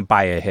I can't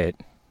buy a hit.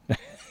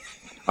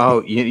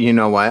 Oh, you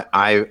know what?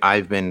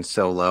 I've been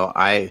so low.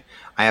 I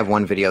have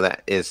one video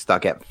that is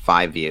stuck at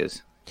 5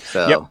 views.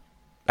 So Yep.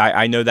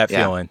 I know that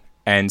Yeah. feeling.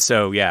 And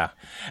so, yeah.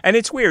 And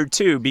it's weird,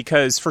 too,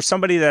 because for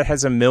somebody that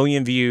has a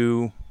million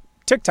view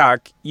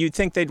TikTok, you'd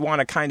think they'd want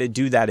to kind of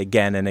do that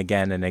again and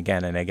again and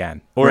again and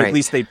again. Or at Right.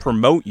 least they'd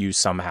promote you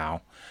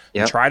somehow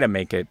and Yep. try to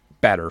make it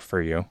better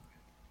for you.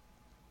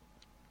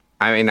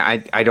 I mean, I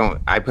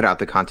put out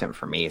the content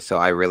for me, so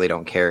I really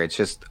don't care. It's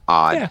just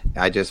odd. Yeah.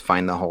 I just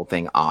find the whole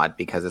thing odd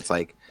because it's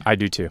like, I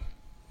do, too.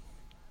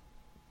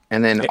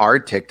 and then our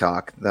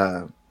TikTok,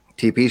 the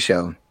TP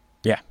show,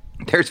 Yeah.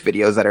 there's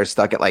videos that are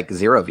stuck at like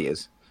 0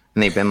 views,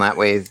 and they've been that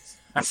way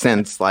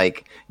since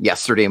like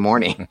yesterday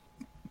morning.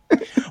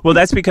 Well,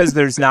 that's because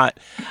there's not,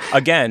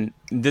 again,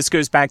 this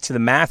goes back to the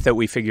math that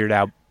we figured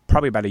out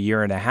probably about a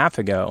year and a half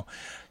ago.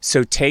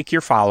 So take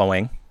your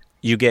following,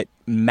 you get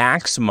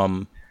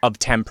maximum of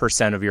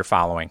 10% of your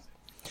following.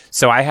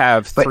 So I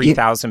have But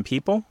 3,000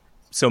 people.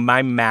 So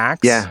my max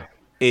Yeah.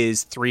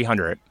 is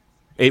 300.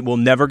 It will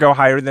never go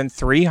higher than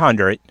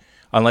 300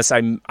 unless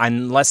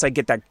I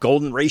get that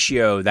golden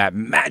ratio, that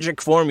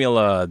magic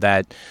formula,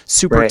 that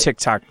super Right.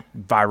 TikTok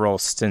viral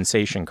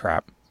sensation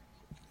crap.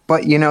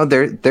 But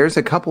there's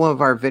a couple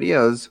of our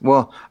videos.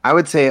 Well, I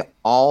would say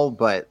all,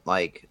 but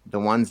like the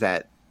ones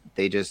that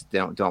they just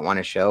don't want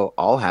to show,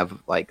 all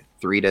have like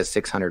 300 to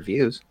 600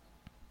 views.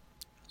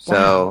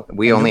 So Wow.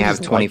 we And only nobody's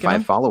have liking 25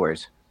 them?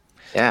 followers.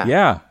 Yeah.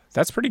 Yeah,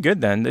 that's pretty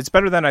good then. It's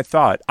better than I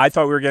thought. I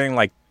thought we were getting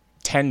like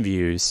 10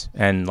 views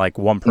and like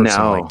one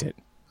person No. liked it.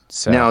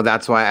 So No,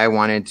 that's why I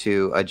wanted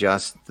to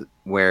adjust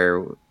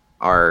where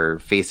our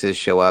faces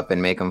show up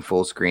and make them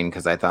full screen,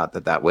 because I thought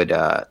that would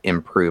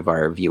improve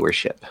our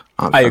viewership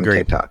on I from agree.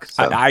 TikTok.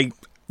 So, I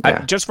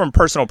yeah. just from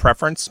personal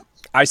preference,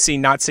 I see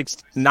not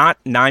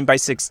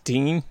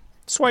 9:16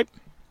 swipe.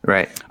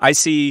 right. I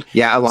see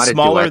Yeah, a lot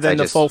smaller of duets, than I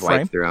the just full swipe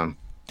frame. through them.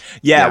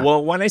 Yeah, Yeah.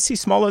 well, when I see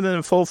smaller than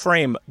the full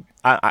frame,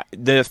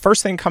 the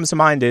first thing comes to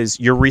mind is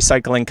you're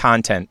recycling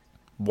content.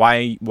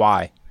 Why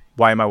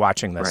am I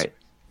watching this? Right.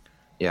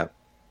 Yep.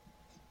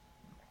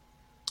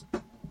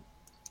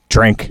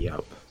 Drink.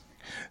 Yep.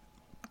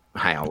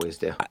 I always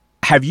do.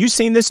 Have you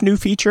seen this new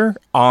feature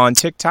on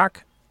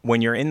TikTok?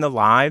 When you're in the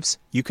lives,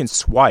 you can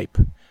swipe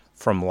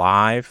from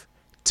live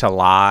to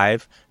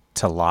live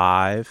to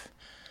live.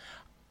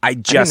 I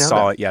just know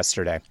saw that. it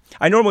yesterday.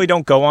 I normally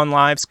don't go on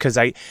lives because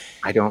I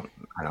don't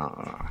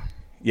know.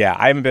 yeah,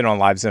 I haven't been on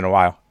lives in a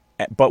while.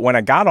 But when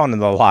I got onto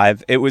the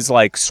live, it was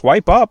like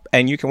swipe up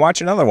and you can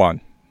watch another one.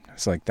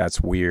 It's like,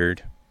 that's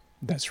weird.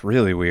 That's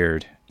really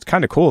weird. It's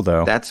kind of cool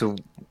though.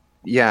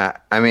 Yeah.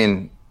 I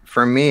mean,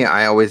 for me,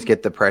 I always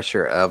get the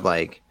pressure of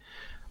like,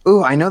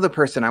 ooh, I know the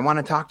person. I want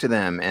to talk to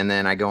them. And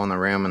then I go in the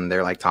room and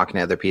they're like talking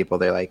to other people.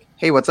 They're like,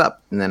 hey, what's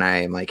up? And then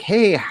I'm like,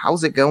 hey,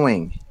 how's it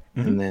going?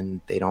 Mm-hmm. And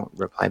then they don't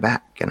reply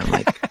back. And I'm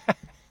like,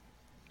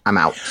 I'm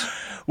out.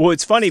 Well,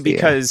 it's funny Yeah.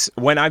 because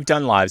when I've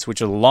done lives,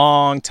 which was a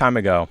long time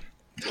ago,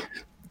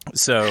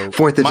 so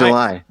 4th of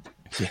July.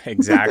 Yeah,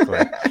 exactly.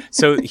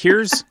 So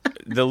here's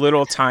the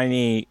little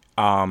tiny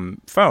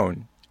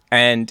phone,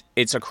 and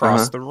it's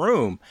across the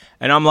room,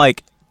 and I'm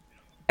like,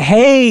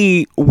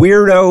 "Hey,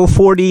 weirdo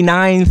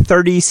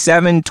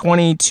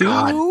 493722."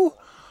 God.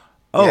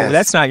 Oh, Yes.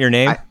 that's not your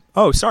name.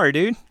 Oh, sorry,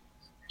 dude.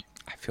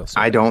 I feel so.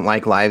 I don't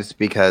like lives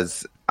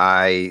because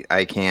I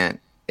can't.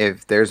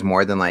 If there's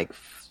more than like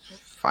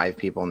 5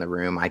 people in the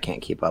room, I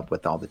can't keep up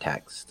with all the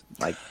text.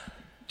 Like,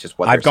 just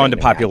what I've they're gone to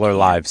saying me, I popular can't.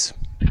 lives.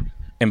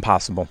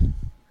 Impossible.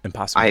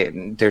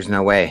 There's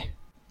no way.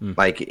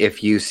 Like,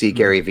 if you see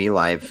Gary V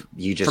live,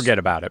 you just Forget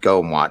about it. Go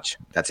and watch.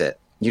 That's it.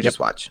 You just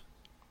watch.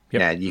 Yep.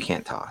 Yeah, you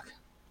can't talk.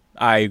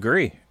 I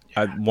agree.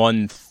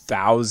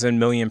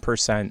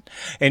 1,000,000,000%.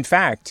 In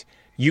fact,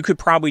 you could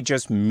probably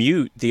just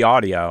mute the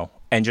audio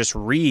and just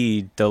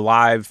read the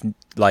live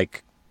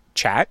like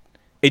chat.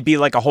 It'd be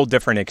like a whole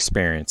different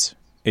experience.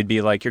 It'd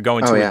be like you're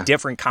going to a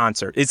different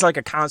concert. It's like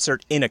a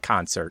concert in a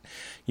concert.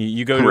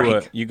 You go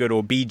to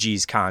a Bee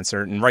Gees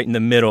concert, and right in the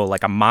middle,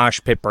 like a mosh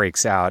pit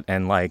breaks out,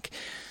 and like,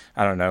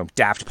 I don't know,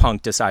 Daft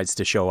Punk decides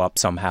to show up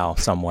somehow,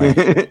 some way.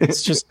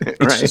 It's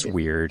just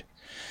weird.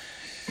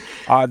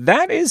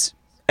 That is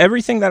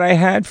everything that I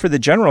had for the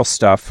general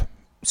stuff.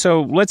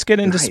 So let's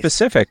get into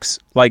specifics.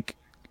 Like,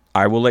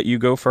 I will let you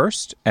go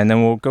first, and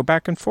then we'll go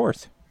back and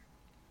forth.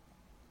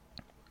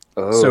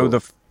 Oh. So the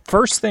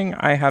first thing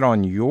I had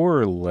on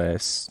your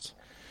list,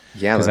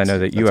 because I know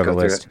that you have a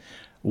list,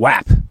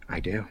 WAP. I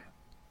do.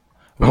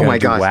 We're Oh gonna my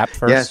do gosh! WAP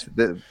first? Yes,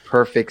 the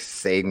perfect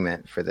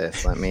segment for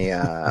this. Let me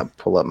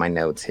pull up my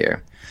notes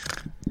here.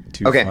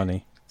 Too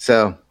funny.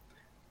 So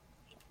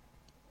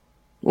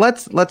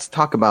let's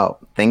talk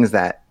about things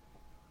that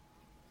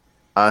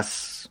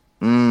us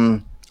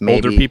maybe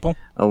Older people,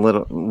 a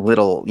little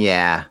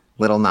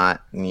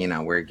not.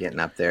 We're getting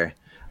up there.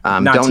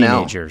 not don't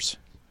teenagers.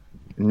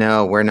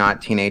 No, we're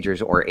not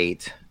teenagers or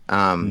 8.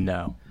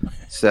 No.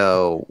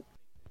 So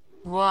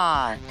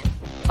What?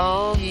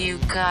 Oh, you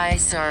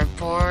guys are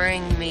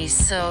boring me,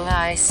 so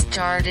I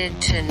started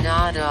to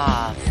nod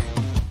off.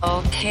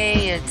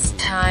 Okay, it's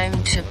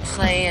time to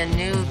play a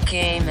new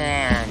game,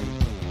 and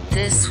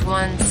this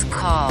one's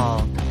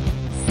called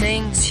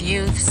Things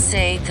Youth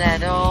Say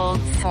That Old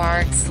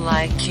Farts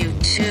Like You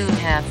Two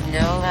Have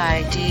No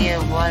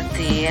Idea What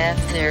the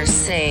F they're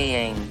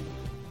saying.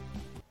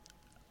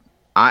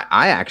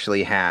 I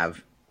actually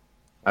have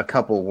a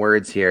couple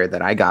words here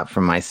that I got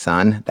from my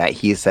son that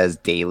he says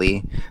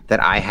daily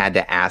that I had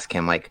to ask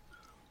him, like,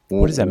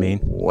 What does that mean?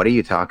 What are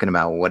you talking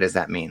about? What does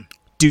that mean?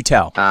 Do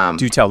tell.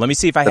 Do tell. Let me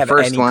see if I have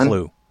first any one-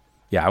 clue.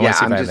 Yeah, I want to see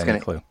if I'm I have just any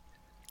gonna- clue.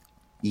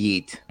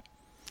 Yeet.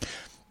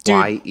 Dude.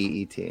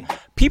 Y-E-E-T.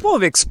 People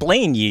have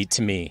explained yeet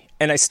to me,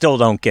 and I still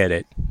don't get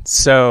it.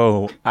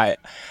 So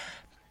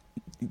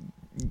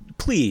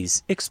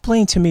please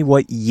explain to me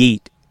what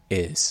yeet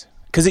is,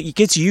 because it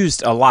gets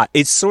used a lot.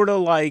 It's sort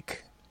of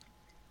like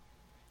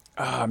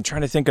I'm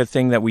trying to think of a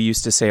thing that we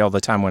used to say all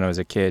the time when I was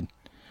a kid.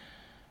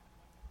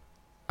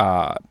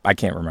 I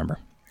can't remember.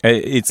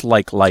 It's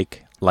like.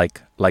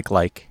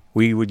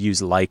 We would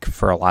use like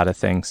for a lot of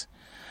things.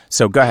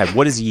 So go ahead.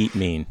 What does yeet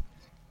mean?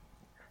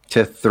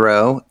 To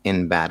throw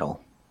in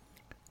battle.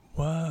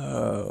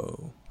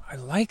 Whoa. I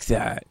like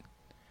that.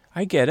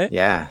 I get it.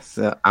 Yeah.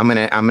 So I'm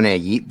gonna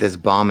yeet this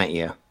bomb at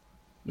you.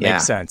 Yeah.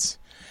 Makes sense.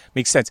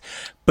 Makes sense.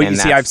 But And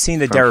you see, that's I've seen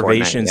the from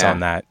derivations Fortnite, yeah. on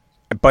that.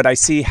 But I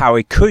see how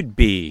it could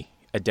be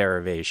a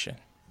derivation.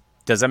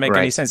 Does that make any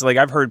Right. sense? Like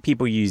I've heard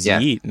people use Yeah.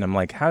 yeet, and I'm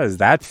like, how does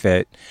that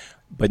fit?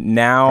 But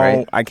now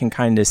Right. I can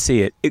kind of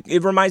see it.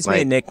 It reminds me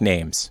Like- of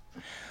nicknames.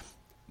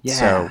 Yeah.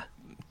 So,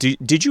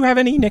 did you have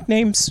any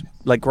nicknames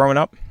like growing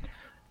up?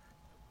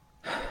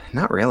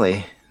 Not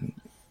really.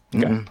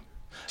 Mm-mm.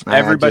 I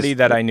Everybody just-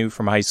 that I knew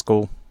from high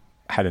school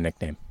had a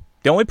nickname.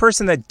 The only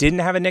person that didn't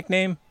have a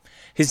nickname,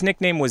 his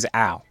nickname was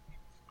Al,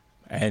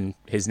 and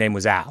his name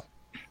was Al.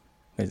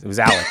 It was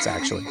Alex,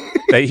 actually.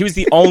 He was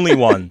the only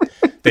one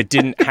that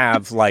didn't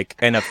have like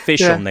an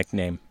official Yeah.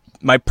 nickname.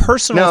 My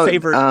personal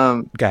favorite.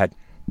 Go ahead.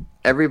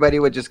 Everybody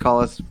would just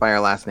call us by our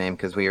last name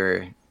because we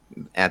were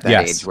at that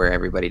Yes. age where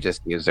everybody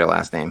just used their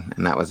last name,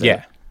 and that was Yeah.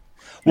 it.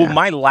 Well, Yeah.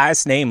 my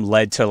last name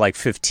led to like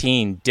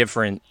 15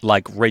 different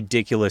like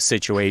ridiculous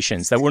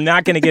situations that we're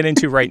not going to get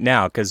into right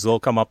now because they'll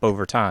come up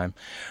over time.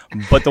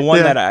 But the one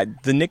Yeah.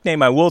 the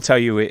nickname I will tell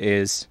you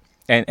is,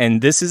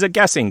 and this is a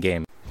guessing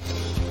game.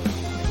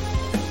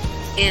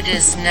 It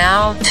is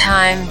now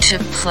time to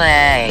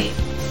play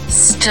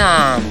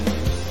Stump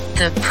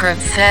the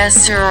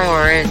Professor,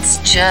 or it's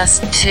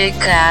just Tick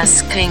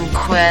asking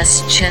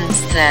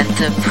questions that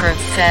the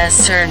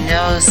professor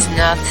knows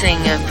nothing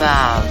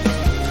about.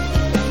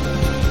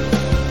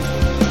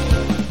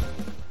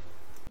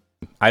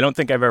 I don't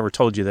think I've ever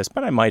told you this,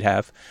 but I might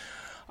have.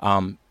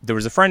 There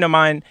was a friend of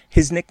mine.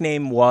 His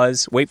nickname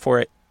was, wait for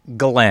it,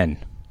 Glenn.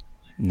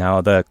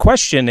 Now the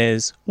question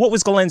is, what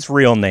was Glenn's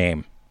real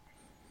name?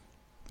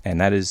 And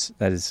that is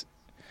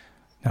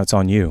now it's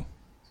on you.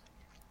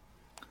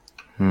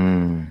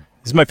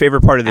 This is my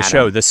favorite part of the Adam.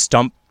 show, the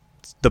Stump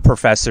the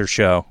Professor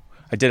show.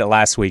 I did it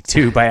last week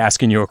too by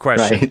asking you a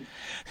question.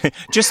 Right.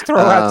 Just throw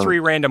out 3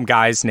 random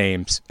guys'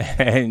 names,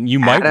 and you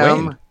might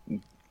Adam,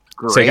 win.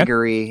 Say again?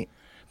 Gregory,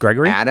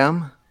 Gregory,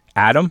 Adam.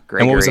 Adam,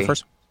 and what was the Gregory.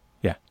 first?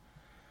 Yeah.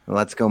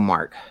 Let's go,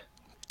 Mark.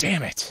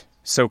 Damn it.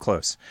 So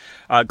close.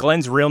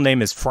 Glenn's real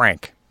name is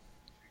Frank.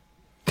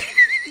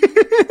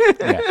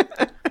 Yeah.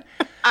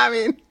 I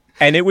mean,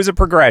 And it was a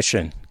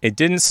progression. It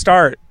didn't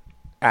start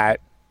at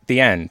the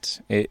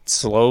end. It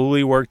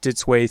slowly worked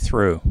its way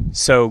through.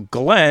 So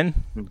Glenn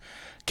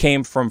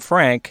came from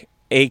Frank,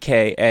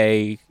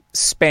 a.k.a.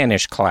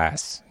 Spanish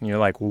class. And you're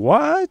like,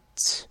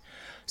 what?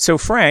 So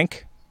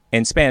Frank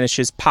in Spanish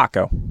is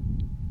Paco.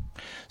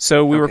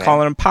 So we were Okay.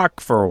 calling him Pac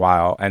for a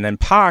while. And then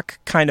Pac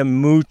kind of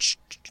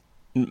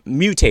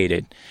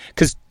mutated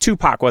because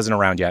Tupac wasn't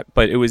around yet,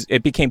 but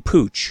it became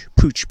Pooch.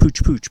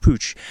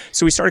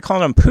 So we started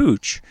calling him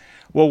Pooch.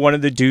 Well, one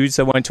of the dudes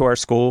that went to our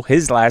school,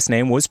 his last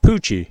name was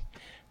Poochie,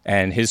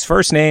 and his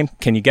first name,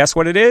 can you guess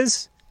what it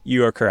is?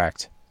 You are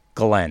correct,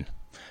 Glenn.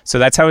 So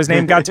that's how his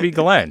name got to be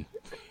Glenn,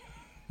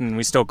 and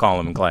we still call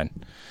him Glenn.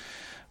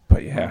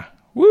 But yeah,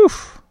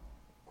 woof.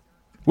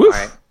 all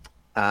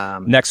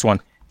right. Next one,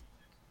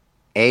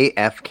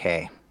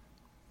 AFK.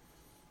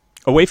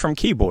 away from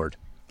keyboard.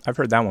 I've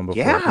heard that one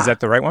before. Yeah. Is that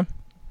the right one?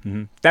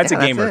 That's Yeah,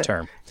 a that's gamer it.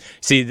 term.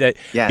 See that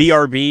Yes.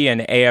 BRB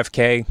and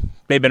AFK,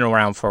 they've been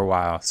around for a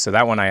while, so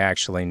that one I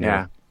actually knew.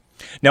 Yeah.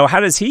 Now, how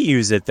does he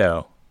use it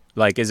though?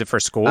 Like, is it for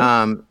school?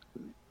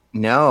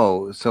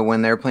 No. So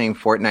when they're playing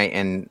Fortnite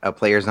and a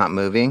player's not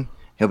moving,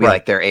 he'll be Right.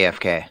 like, they're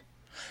AFK.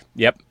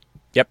 Yep.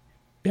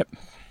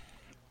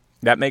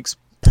 That makes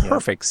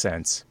perfect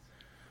sense.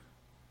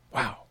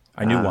 Wow,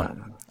 I knew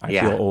one. I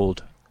yeah. feel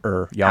old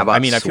or young. How about I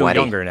mean, I feel sweaty?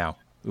 younger now.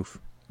 Oof.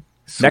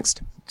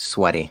 Next.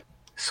 Sweaty.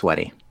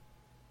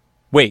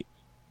 Wait.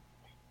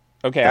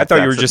 Okay, I thought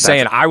you were that's- just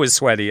saying I was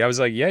sweaty. I was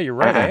like, yeah, you're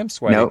right. I am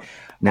sweaty.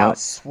 No.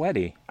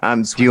 Sweaty.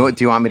 Do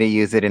you want me to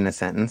use it in a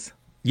sentence?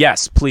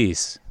 Yes,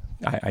 please.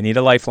 I need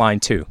a lifeline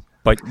too,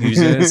 but use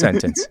it in a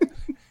sentence.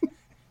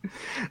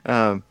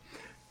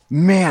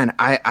 Man,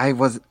 I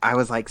was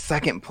like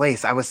second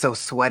place. I was so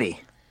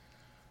sweaty.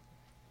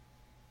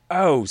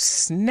 Oh,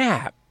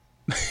 snap.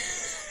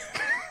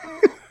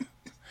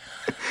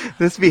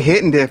 This be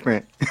hitting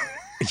different.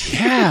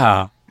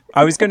 Yeah.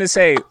 I was going to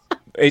say,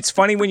 it's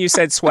funny when you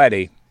said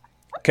sweaty,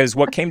 because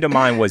what came to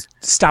mind was,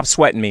 stop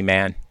sweating me,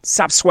 man.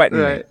 Stop sweating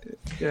me.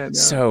 Yeah. No.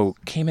 So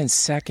came in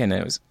second.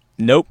 And it was,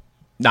 nope,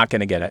 not going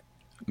to get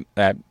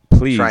it.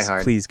 Please, Try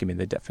hard. please give me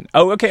the definite.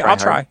 Oh, okay, I'll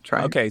try. hard.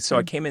 Try. Okay, so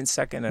I came in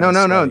second. And No.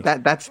 I was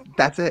sweaty.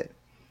 That's it.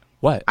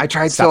 What? I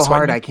tried Stop so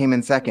hard. sweating? I came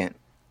in second.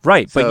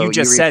 Right, but So you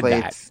just said that.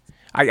 replaced-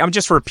 I'm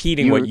just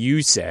repeating You- what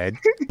you said.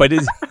 But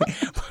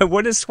but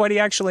what does sweaty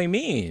actually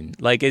mean?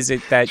 Like, is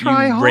it that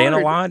Try you ran a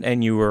hard. lot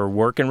and you were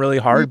working really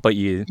hard, but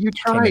you You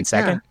came tried. in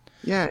second?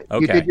 Yeah. You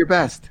Okay. did your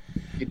best.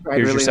 You tried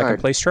Here's really your second hard.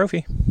 place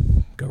trophy.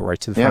 Go right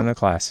to the Yep. front of the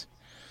class.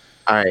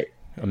 All right.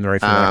 I'm ready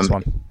for the next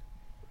one.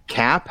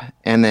 Cap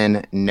and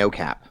then no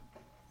cap.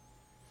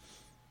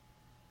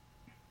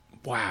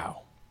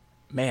 Wow,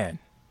 man,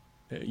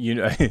 you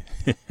know.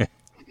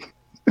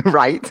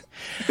 Right?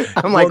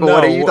 I'm like, Well,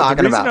 what are no, you the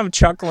talking reason about? I'm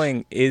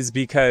chuckling is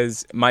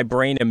because my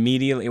brain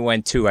immediately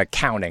went to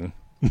accounting,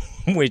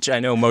 which I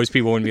know most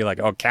people wouldn't be like,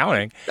 oh,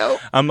 counting. Nope.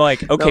 I'm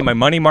like, okay, Nope. my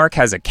money mark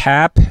has a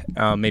cap.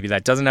 Maybe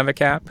that doesn't have a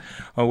cap.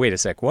 Oh, wait a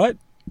sec. What?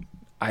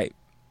 I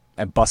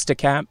bust a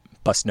cap?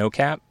 Bust no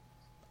cap?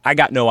 I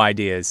got no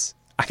ideas.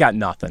 I got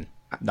nothing.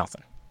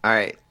 Nothing. All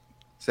right.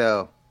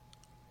 So,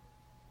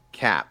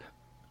 cap.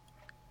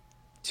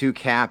 To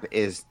cap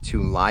is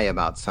to lie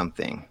about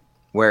something,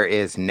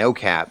 whereas no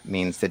cap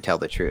means to tell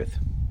the truth.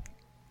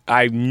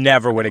 I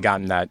never would have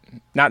gotten that.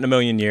 Not in a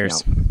million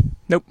years.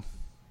 Nope.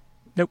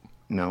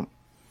 No.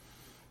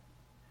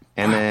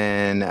 And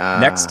then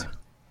Next.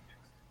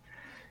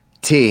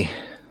 T.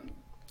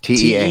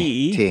 T-E-A.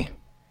 T-E-E? T.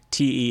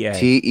 T-E-A.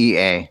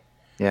 T-E-A.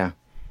 Yeah.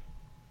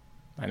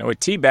 I know what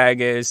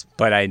teabag is,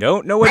 but I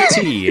don't know what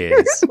tea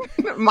is.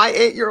 My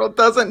 8-year-old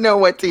doesn't know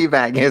what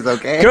teabag is,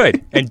 okay?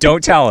 Good. And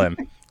don't tell him.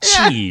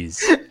 Jeez.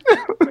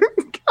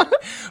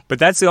 But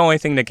that's the only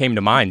thing that came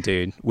to mind,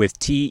 dude, with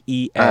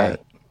T-E-A.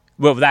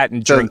 Well, that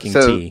and drinking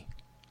tea.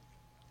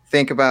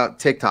 Think about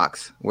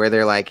TikToks where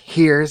they're like,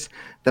 here's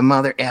the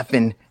mother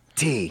effing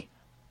tea.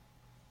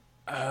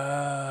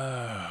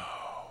 Oh.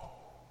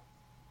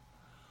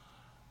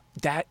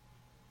 That.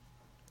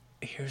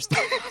 Here's the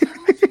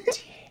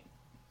tea.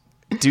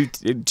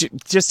 Dude,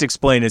 just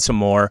explain it some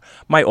more.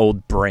 My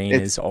old brain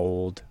is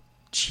old.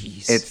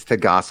 Jeez. It's to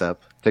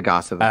gossip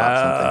about something.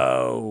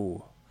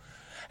 Oh.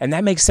 And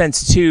that makes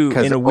sense, too,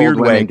 in a old weird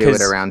way. women do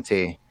it around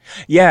tea.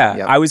 Yeah,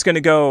 Yep. I was going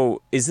to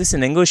go, is this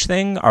an English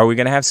thing? Are we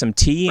going to have some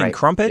tea and Right.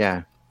 crumpet?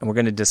 Yeah. And we're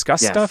going to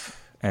discuss Yes.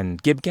 stuff and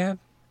gib-gab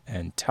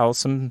and tell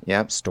some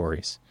Yep.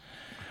 stories.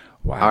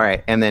 Wow. All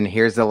right, and then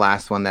here's the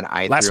last one that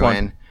I Last threw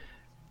one.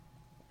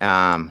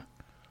 in.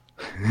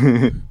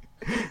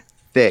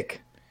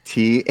 Thick.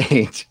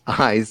 T-H-I-C-C.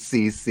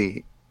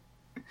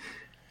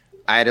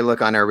 I had to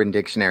look on Urban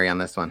Dictionary on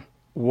this one.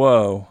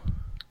 Whoa.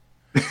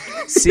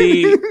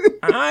 See,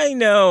 I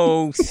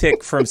know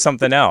thick from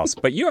something else,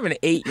 but you have an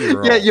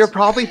 8-year-old. Yeah, you're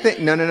probably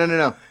thinking,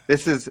 no.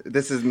 This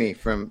is me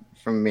from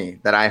me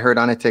that I heard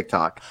on a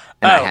TikTok,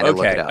 and I had to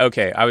look it up.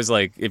 Okay. I was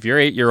like, if your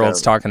 8-year-old's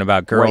So, talking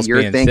about girls What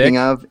you're being thinking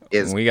thick, of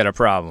is, we got a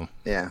problem.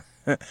 yeah.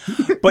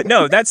 But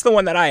no, that's the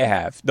one that I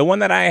have. The one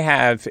that I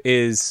have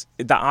is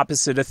the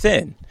opposite of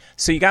thin.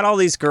 So you got all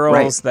these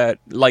girls that,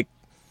 like,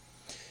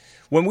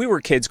 when we were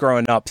kids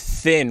growing up,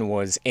 thin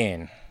was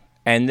in.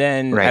 And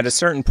then at a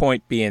certain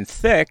point, being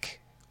thick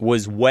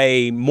was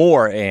way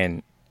more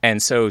in. And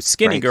so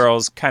skinny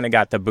girls kind of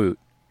got the boot.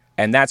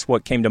 And that's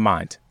what came to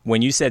mind.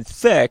 When you said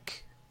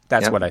thick,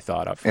 that's what I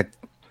thought of. It's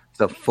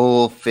a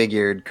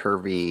full-figured,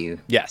 curvy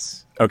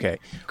Yes. Okay.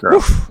 girl.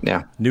 Oof.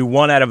 Yeah. New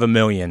 1 out of a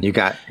million. You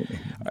got...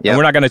 And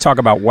we're not going to talk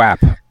about WAP,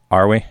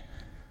 are we?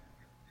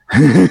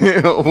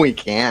 We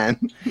can.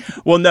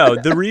 Well, no.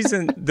 The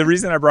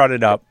reason I brought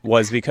it up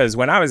was because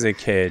when I was a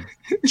kid,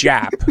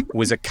 Jap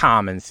was a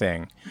common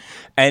thing,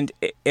 and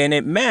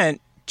it meant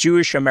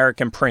Jewish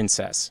American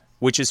princess,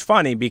 which is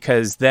funny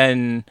because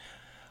then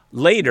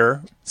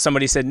later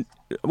somebody said,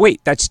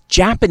 "Wait, that's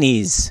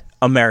Japanese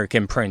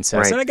American princess,"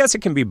 Right. and I guess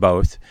it can be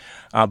both,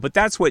 but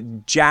that's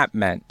what Jap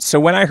meant. So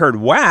when I heard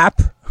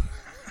WAP,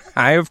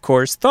 I of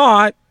course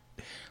thought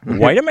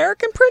white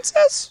American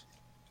princess.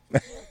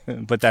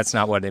 But that's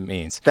not what it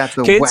means. That's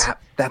a Kids,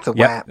 WAP. That's a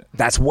Yep, WAP.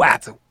 that's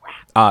WAP.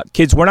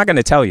 Kids, we're not going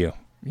to tell you.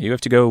 You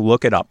have to go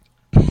look it up.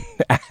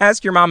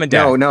 Ask your mom and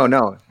dad.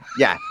 No.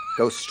 Yeah.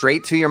 Go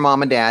straight to your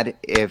mom and dad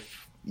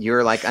if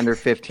you're like under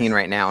 15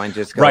 right now and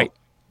just go, Right.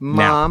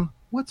 Mom,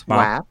 what's Mom.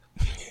 WAP?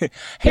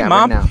 Hey, Yeah,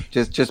 Mom. Right now.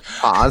 Just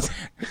pause.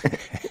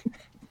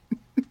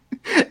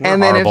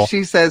 And then horrible. if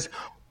she says,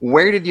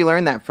 where did you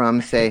learn that from?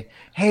 Say,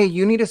 hey,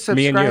 you need to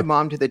Me and you. subscribe,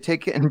 Mom, to the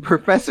Ticket and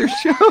Professor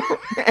show.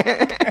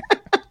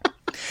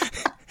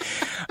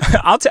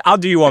 I'll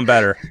do you one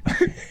better.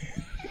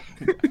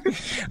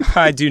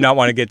 I do not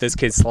want to get this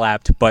kid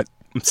slapped, but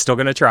I'm still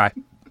going to try.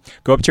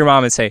 Go up to your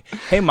mom and say,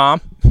 hey,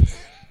 Mom.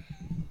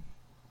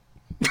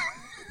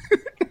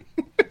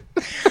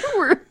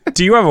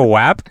 Do you have a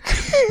WAP?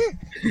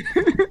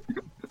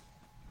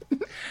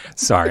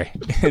 Sorry.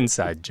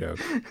 Inside joke.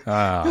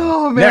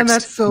 Oh, man, Next,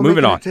 that's so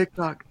moving making a on.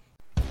 TikTok.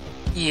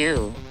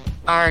 You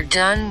are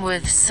done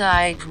with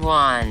side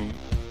 1.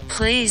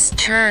 Please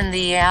turn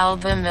the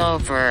album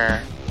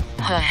over.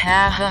 Ha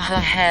ha ha ha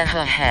ha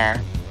ha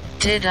ha.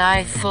 Did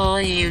I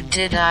fool you?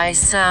 Did I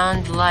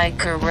sound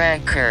like a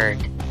record?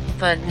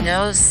 But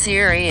no,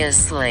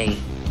 seriously.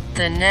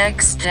 The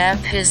next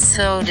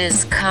episode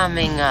is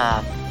coming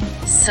up.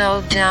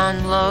 So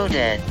download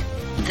it.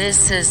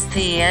 This is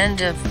the end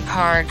of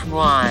part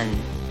 1.